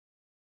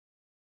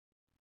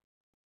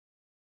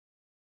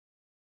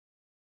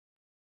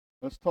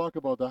 Let's talk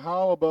about that.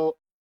 How about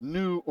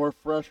new or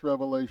fresh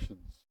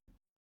revelations?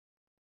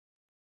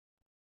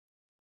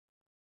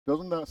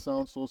 Doesn't that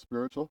sound so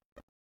spiritual?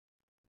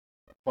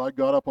 If I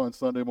got up on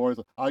Sunday morning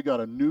and said, I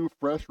got a new,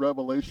 fresh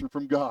revelation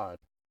from God.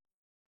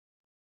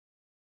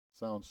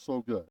 Sounds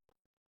so good.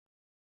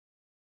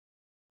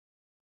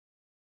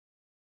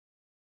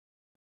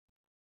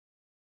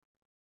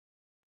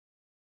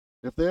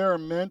 If they are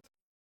meant,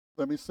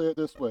 let me say it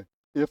this way.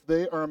 If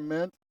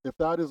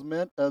that is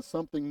meant as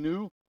something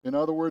new, in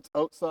other words,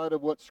 outside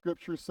of what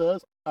Scripture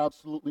says,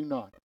 absolutely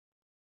not.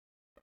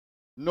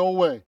 No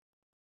way.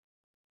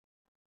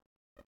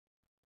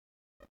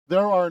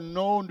 There are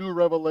no new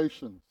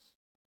revelations.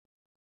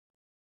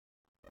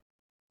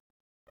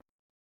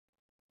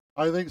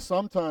 I think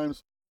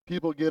sometimes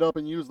people get up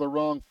and use the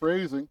wrong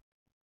phrasing.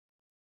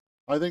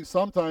 I think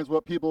sometimes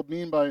what people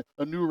mean by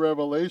a new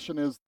revelation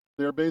is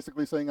they're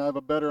basically saying, I have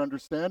a better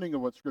understanding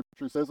of what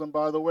Scripture says. And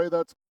by the way,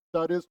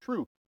 that is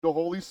true. The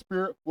Holy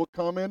Spirit will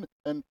come in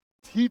and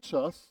teach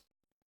us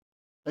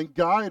and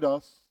guide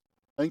us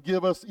and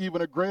give us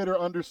even a greater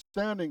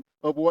understanding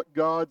of what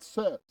God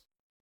says.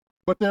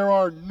 But there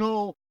are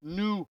no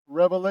new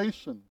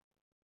revelations.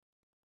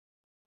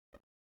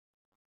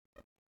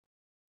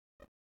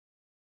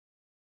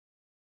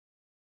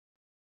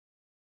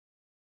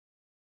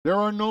 There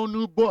are no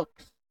new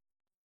books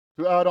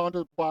to add on to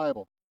the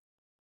Bible.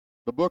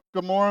 The Book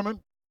of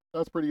Mormon,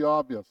 that's pretty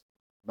obvious.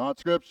 Not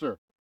Scripture.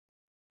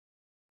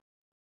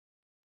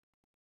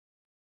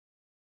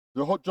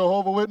 The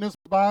Jehovah's Witness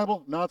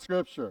Bible, not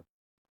Scripture.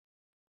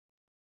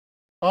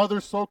 Other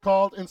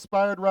so-called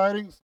inspired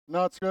writings,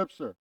 not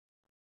Scripture.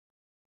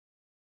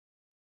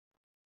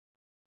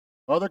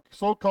 Other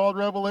so-called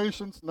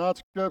revelations, not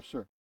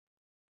Scripture.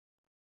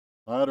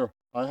 I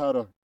had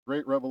a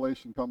great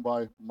revelation come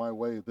by my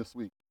way this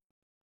week.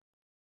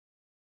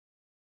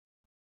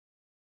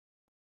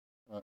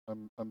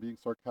 I'm being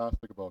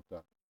sarcastic about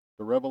that.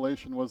 The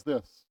revelation was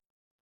this,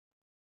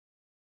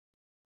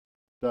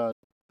 that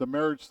the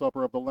marriage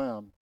supper of the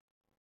Lamb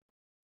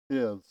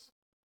is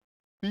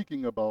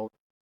speaking about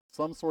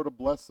some sort of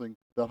blessing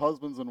that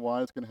husbands and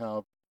wives can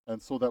have,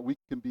 and so that we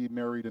can be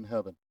married in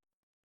heaven.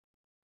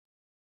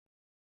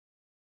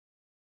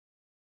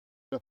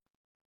 The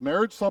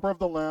marriage supper of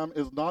the Lamb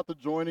is not the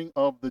joining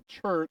of the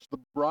church, the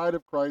bride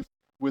of Christ,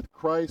 with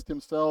Christ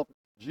himself,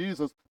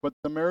 Jesus, but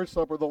the marriage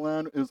supper of the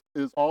Lamb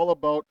is all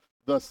about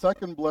the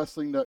second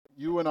blessing that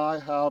you and I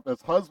have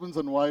as husbands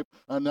and wife,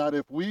 and that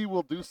if we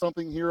will do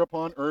something here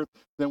upon earth,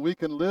 then we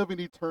can live in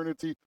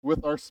eternity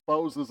with our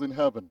spouses in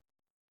heaven,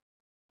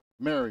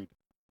 married.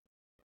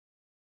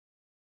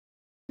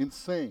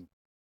 Insane.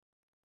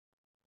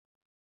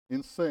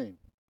 Insane.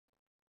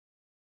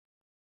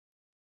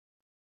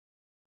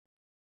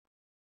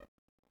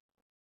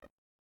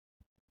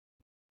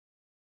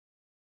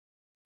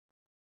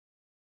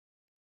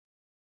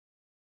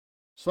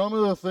 Some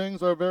of the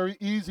things are very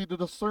easy to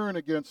discern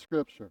against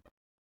Scripture.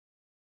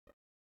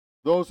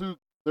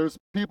 There's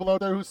people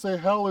out there who say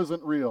hell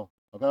isn't real.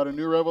 I've had a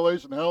new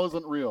revelation, hell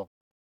isn't real.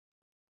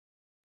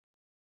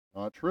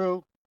 Not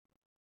true.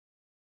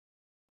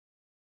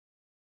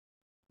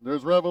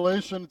 There's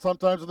revelation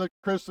sometimes in the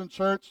Christian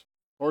church,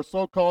 or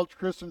so-called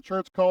Christian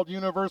church, called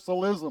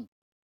universalism,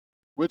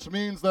 which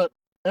means that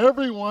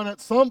everyone at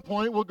some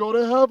point will go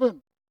to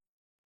heaven.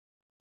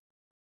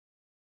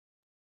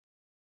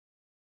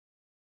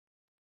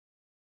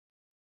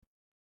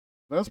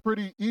 That's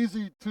pretty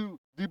easy to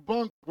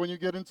debunk when you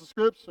get into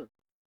Scripture.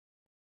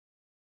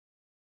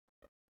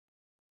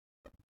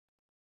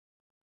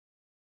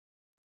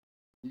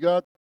 You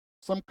got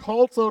some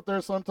cults out there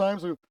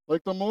sometimes who,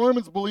 like the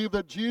Mormons, believe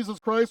that Jesus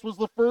Christ was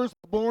the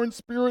firstborn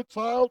spirit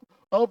child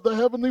of the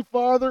Heavenly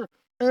Father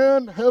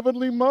and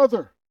Heavenly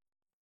Mother.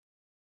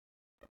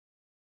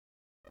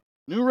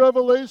 New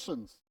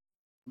revelations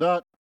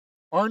that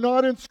are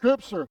not in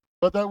Scripture,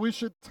 but that we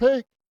should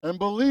take and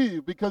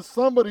believe because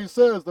somebody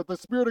says that the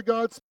Spirit of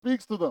God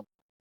speaks to them.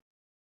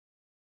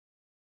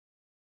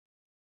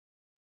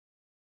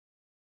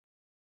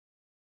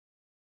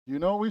 You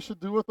know what we should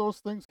do with those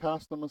things?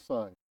 Cast them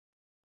aside.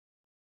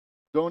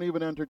 Don't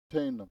even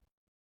entertain them.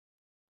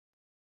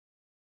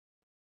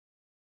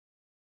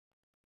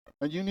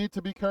 And you need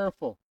to be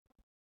careful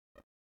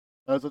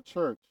as a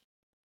church.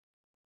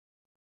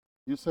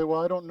 You say, well,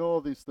 I don't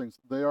know these things.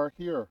 They are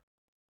here.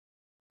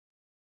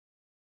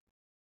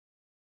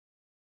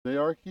 They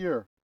are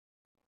here.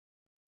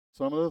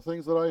 Some of the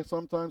things that I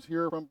sometimes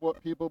hear from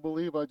what people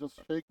believe, I just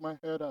shake my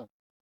head at.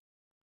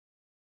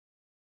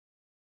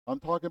 I'm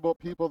talking about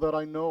people that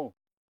I know.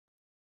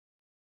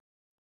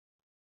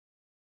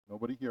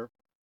 Nobody here.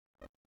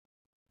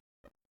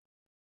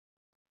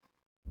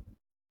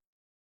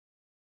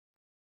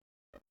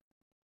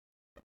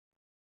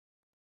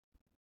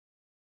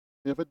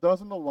 If it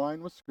doesn't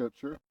align with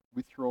Scripture,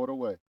 we throw it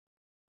away.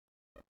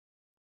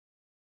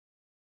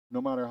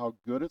 No matter how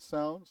good it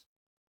sounds,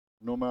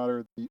 no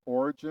matter the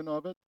origin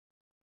of it,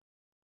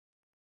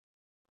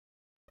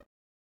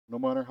 no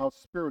matter how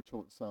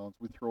spiritual it sounds,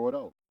 we throw it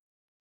out.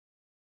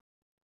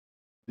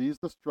 These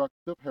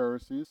destructive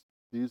heresies,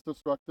 these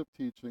destructive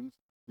teachings,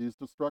 these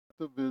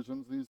destructive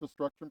visions, these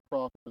destructive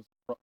prophecies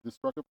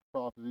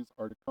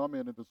are to come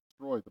in and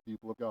destroy the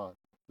people of God,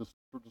 to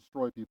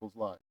destroy people's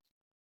lives.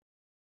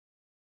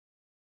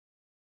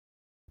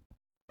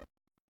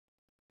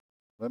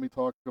 Let me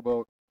talk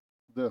about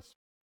this.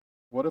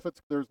 What if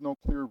there's no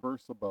clear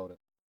verse about it?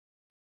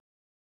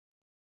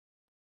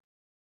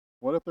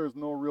 What if there's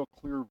no real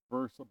clear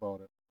verse about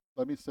it?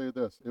 Let me say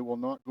this. It will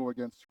not go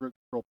against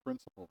scriptural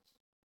principles.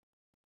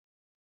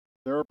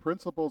 There are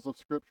principles of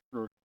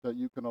Scripture that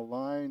you can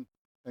align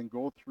and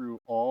go through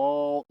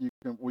you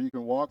can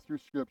walk through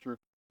Scripture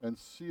and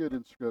see it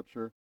in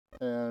Scripture,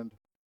 and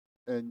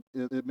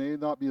it may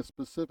not be a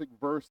specific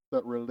verse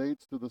that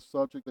relates to the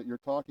subject that you're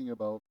talking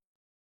about,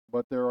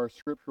 but there are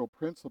scriptural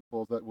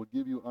principles that will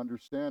give you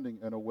understanding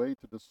and a way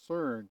to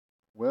discern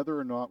whether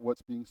or not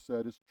what's being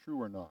said is true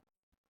or not.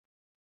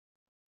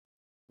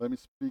 Let me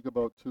speak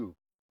about two.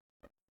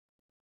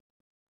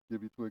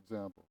 Give you two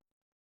examples.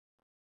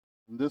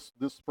 And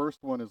this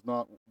first one is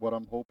not what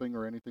I'm hoping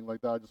or anything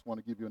like that. I just want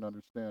to give you an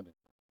understanding.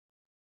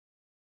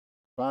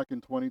 Back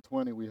in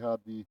 2020, we had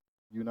the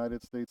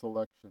United States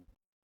election.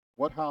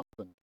 What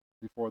happened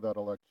before that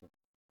election?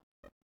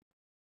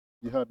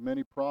 You had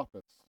many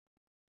prophets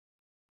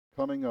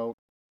coming out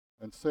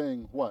and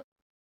saying what?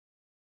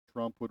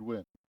 Trump would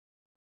win.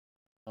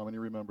 How many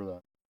remember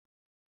that?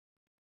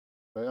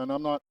 Okay, and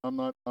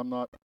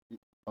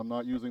I'm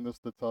not using this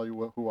to tell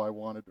you who I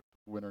wanted to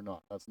win or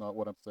not. That's not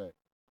what I'm saying.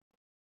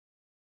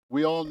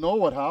 We all know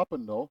what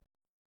happened, though.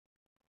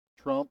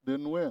 Trump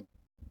didn't win.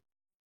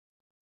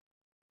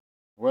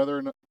 Whether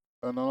and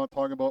I'm not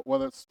talking about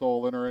whether it's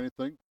stolen or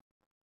anything.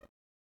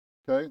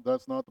 Okay,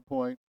 that's not the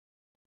point.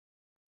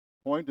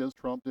 Point is,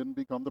 Trump didn't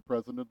become the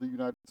president of the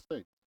United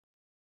States.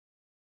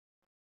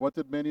 What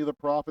did many of the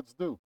prophets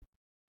do?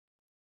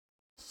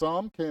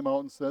 Some came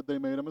out and said they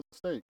made a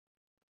mistake.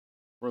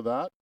 For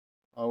that,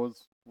 I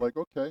was like,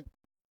 okay,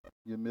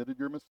 you admitted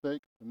your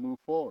mistake and move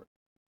forward.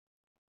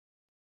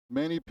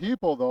 Many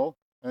people, though,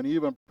 and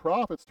even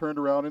prophets turned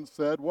around and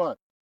said what?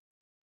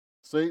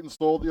 Satan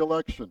stole the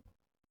election.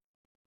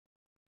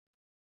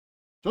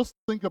 Just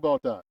think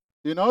about that.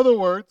 In other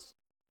words,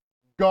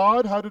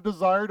 God had a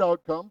desired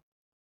outcome,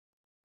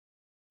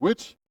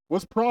 which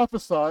was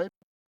prophesied,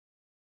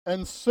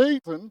 and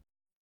Satan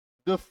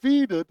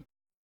defeated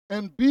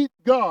and beat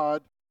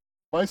God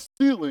by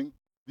stealing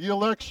the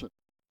election.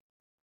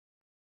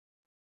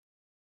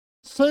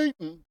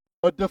 Satan,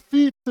 a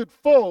defeated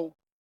foe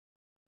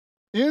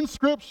in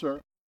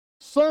Scripture,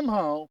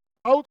 somehow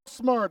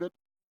outsmarted,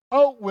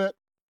 outwit,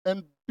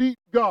 and beat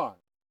God.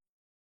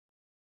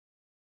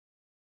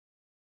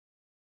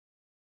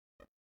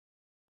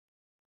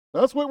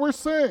 That's what we're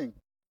saying,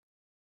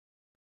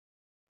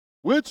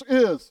 which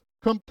is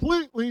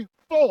completely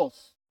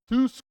false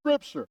to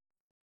Scripture.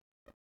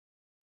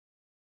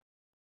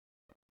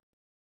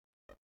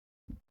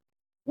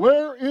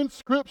 Where in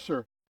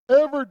Scripture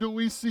ever do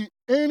we see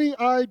any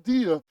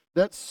idea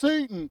that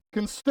Satan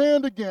can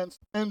stand against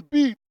and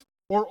beat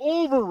or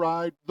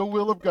override the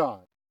will of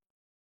God?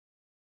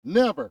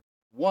 Never.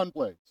 One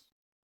place.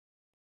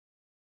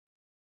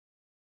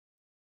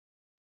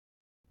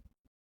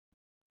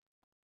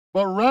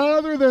 But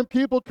rather than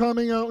people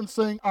coming out and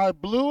saying, I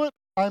blew it,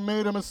 I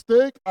made a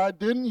mistake, I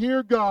didn't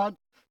hear God,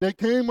 they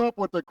came up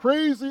with a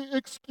crazy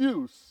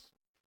excuse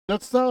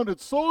that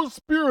sounded so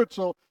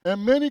spiritual,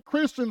 and many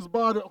Christians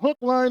bought it hook,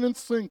 line, and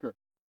sinker.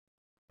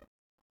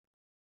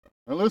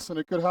 And listen,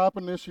 it could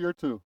happen this year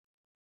too.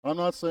 I'm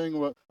not saying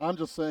what, I'm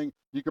just saying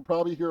you could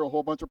probably hear a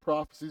whole bunch of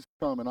prophecies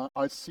come, and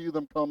I see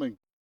them coming.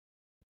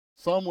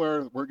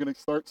 Somewhere we're going to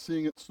start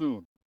seeing it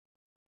soon.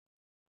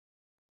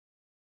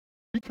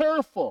 Be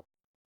careful.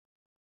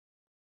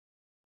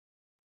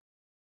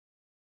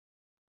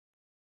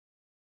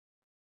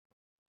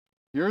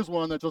 Here's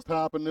one that just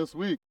happened this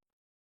week.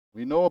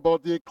 We know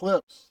about the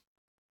eclipse.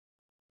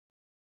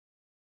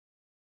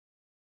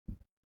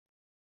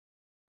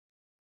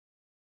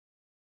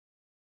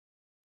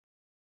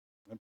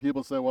 And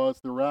people say, well, it's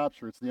the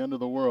rapture, it's the end of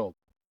the world.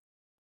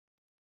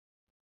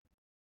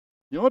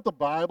 You know what the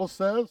Bible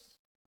says?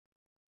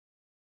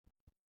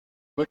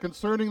 But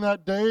concerning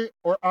that day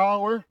or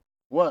hour,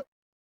 what?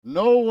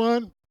 No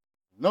one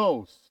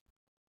knows.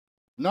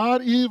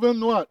 Not even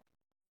what?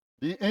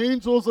 The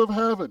angels of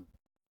heaven,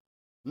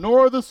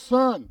 nor the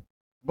Son,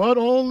 but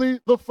only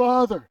the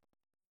Father.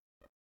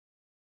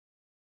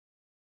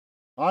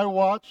 I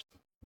watched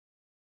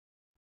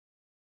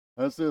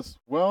as this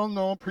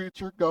well-known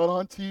preacher got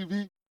on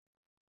TV.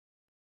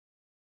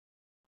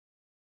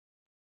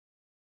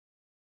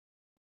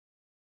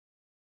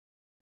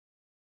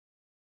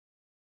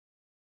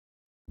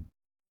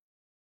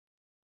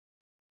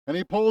 And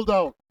he pulled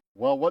out,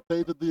 well, what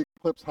day did the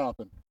eclipse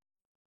happen?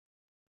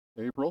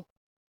 April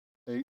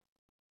 8th,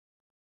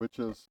 which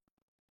is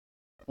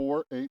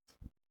 4/8.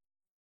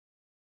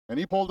 And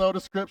he pulled out a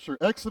scripture,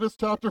 Exodus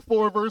chapter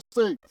 4, verse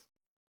 8.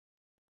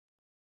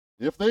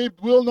 If they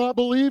will not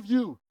believe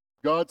you,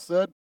 God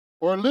said,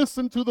 or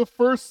listen to the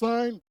first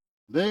sign,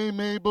 they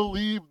may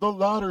believe the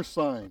latter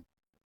sign.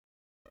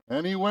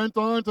 And he went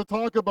on to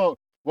talk about,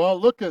 well,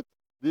 look at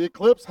the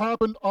eclipse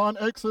happened on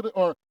Exodus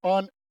or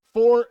on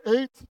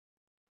 4/8.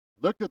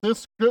 Look at this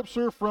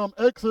scripture from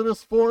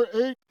Exodus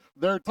 4:8.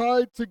 They're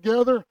tied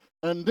together,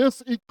 and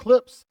this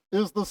eclipse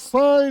is the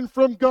sign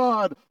from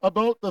God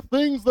about the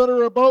things that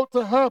are about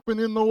to happen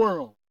in the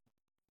world.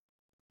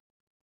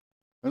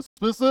 And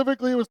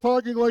specifically, he was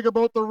talking like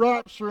about the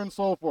rapture and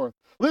so forth.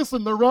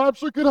 Listen, the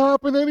rapture could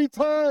happen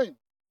anytime.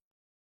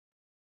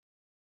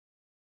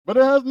 But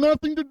it has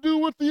nothing to do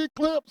with the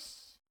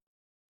eclipse.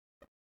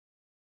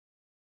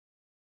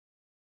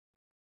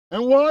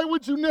 And why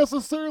would you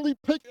necessarily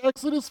pick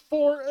Exodus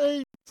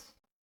 4:8?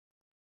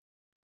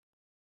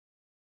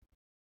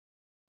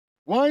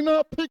 Why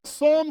not pick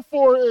Psalm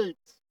 4:8?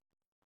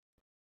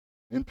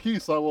 In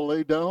peace I will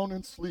lay down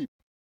and sleep.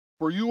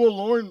 For you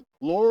alone,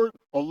 Lord,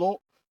 alone,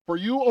 for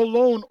you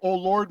alone, O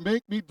Lord,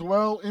 make me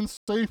dwell in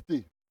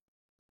safety.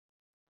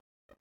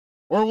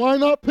 Or why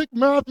not pick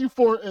Matthew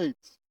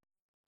 4:8?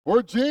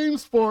 Or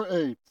James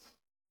 4:8?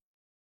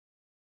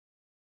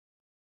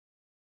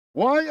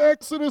 Why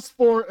Exodus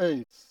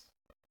 4:8?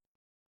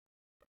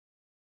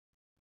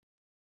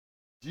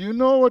 Do you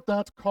know what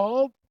that's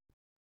called?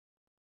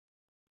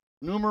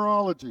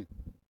 Numerology.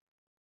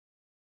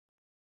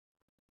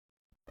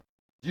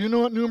 Do you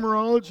know what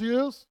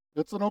numerology is?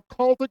 It's an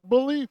occultic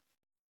belief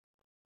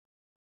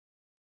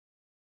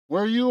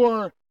where you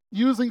are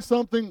using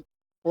something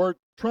or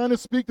trying to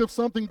speak of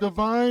something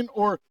divine,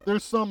 or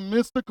there's some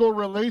mystical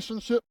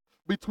relationship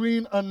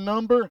between a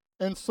number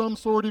and some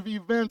sort of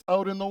event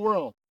out in the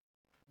world.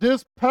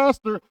 This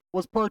pastor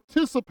was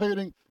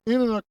participating in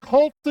an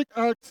occultic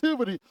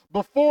activity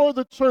before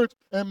the church,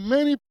 and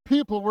many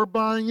people were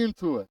buying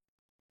into it.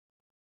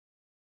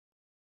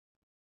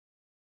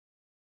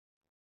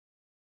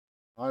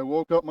 I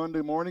woke up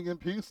Monday morning in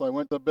peace. I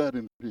went to bed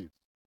in peace.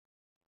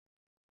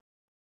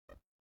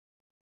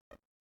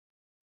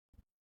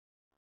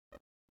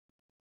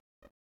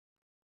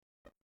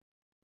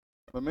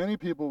 But many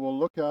people will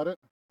look at it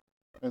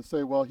and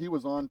say, well, he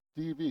was on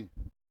TV.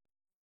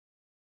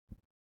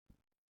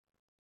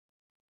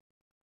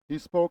 He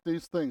spoke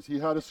these things. He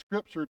had a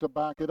scripture to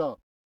back it up.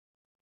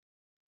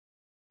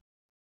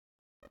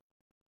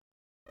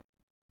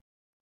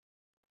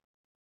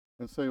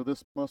 And say, well,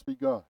 this must be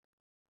God.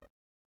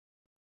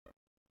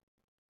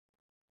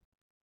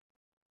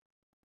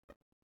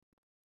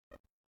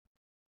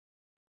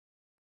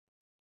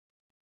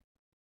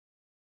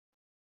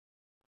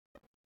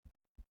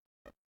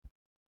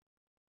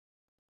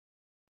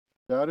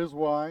 That is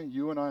why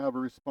you and I have a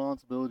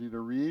responsibility to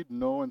read,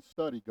 know, and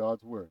study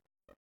God's Word.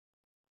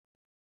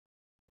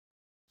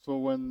 So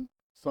when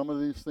some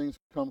of these things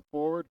come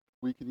forward,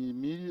 we can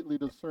immediately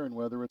discern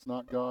whether it's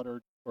not God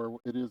or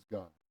it is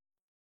God.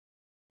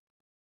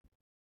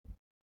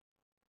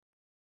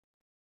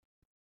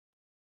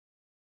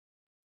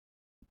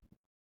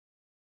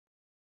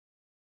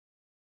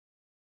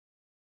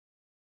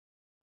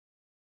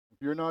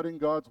 If you're not in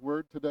God's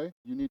Word today,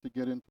 you need to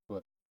get into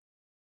it.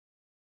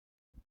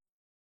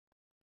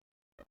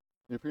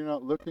 If you're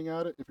not looking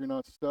at it, if you're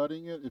not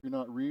studying it, if you're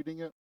not reading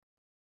it,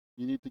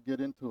 you need to get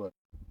into it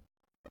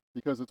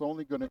because it's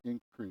only going to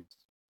increase.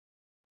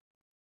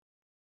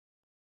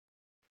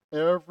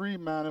 Every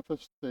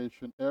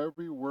manifestation,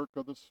 every work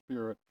of the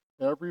Spirit,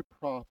 every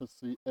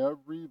prophecy,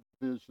 every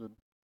vision,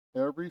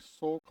 every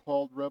so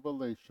called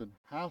revelation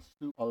has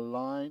to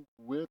align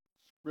with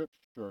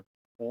Scripture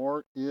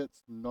or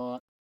it's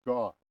not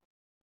God.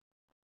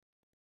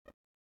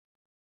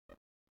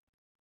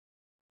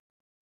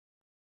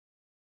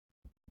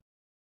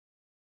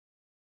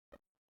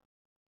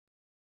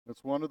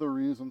 It's one of the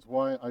reasons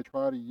why I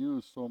try to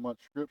use so much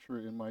Scripture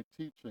in my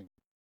teaching,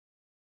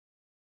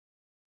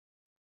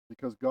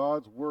 because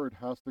God's Word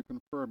has to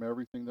confirm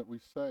everything that we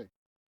say.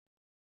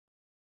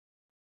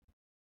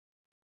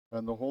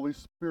 And the Holy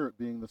Spirit,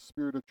 being the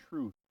Spirit of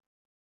truth,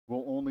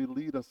 will only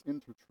lead us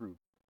into truth.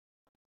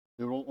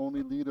 It will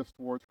only lead us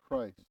towards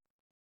Christ.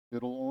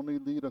 It'll only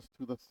lead us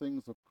to the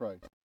things of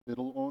Christ.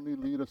 It'll only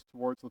lead us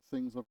towards the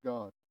things of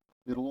God.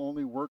 It'll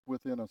only work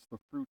within us the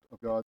fruit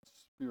of God's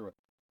Spirit.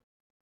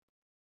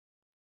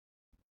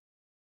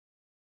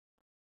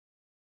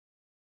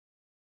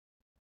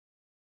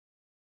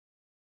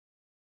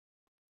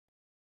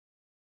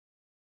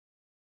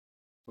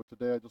 So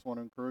today I just want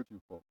to encourage you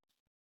folks,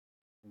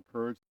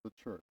 encourage the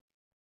church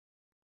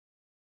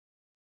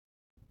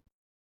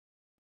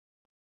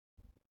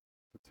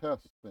to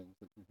test things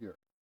that you hear,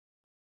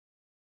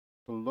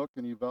 to look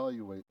and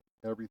evaluate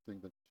everything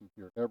that you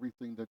hear,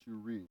 everything that you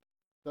read.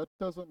 That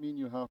doesn't mean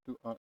you have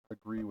to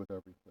agree with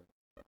everything.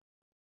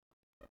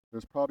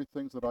 There's probably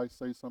things that I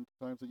say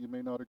sometimes that you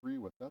may not agree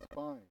with. That's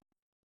fine.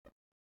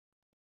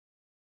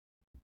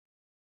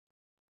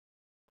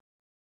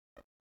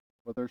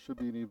 But there should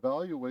be an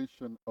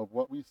evaluation of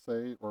what we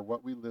say or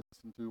what we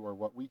listen to or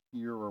what we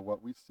hear or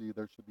what we see.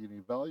 There should be an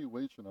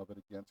evaluation of it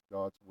against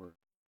God's Word.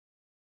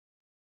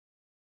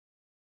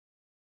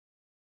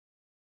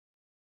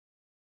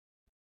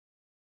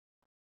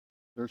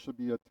 There should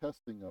be a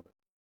testing of it.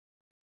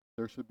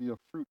 There should be a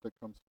fruit that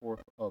comes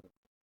forth of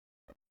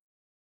it.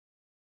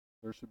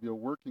 There should be a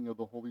working of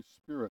the Holy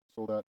Spirit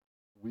so that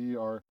we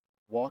are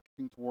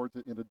walking towards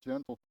it in a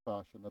gentle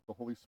fashion, that the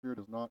Holy Spirit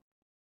is not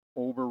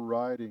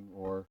overriding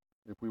or,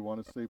 if we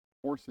want to say,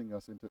 forcing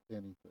us into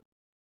anything.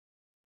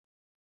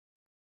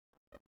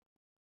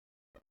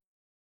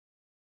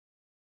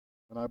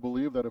 And I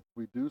believe that if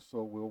we do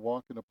so, we'll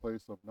walk in a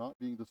place of not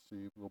being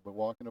deceived. We'll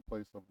walk in a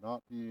place of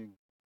not being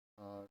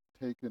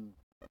taken,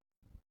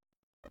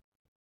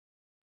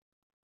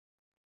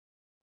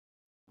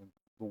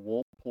 the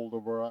wool pulled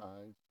over our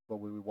eyes, but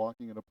we'll be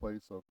walking in a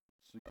place of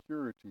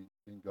security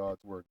in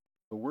God's Word.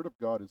 The Word of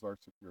God is our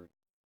security.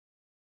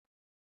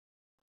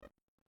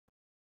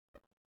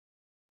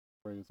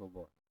 Praise the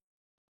Lord.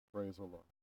 Praise the Lord.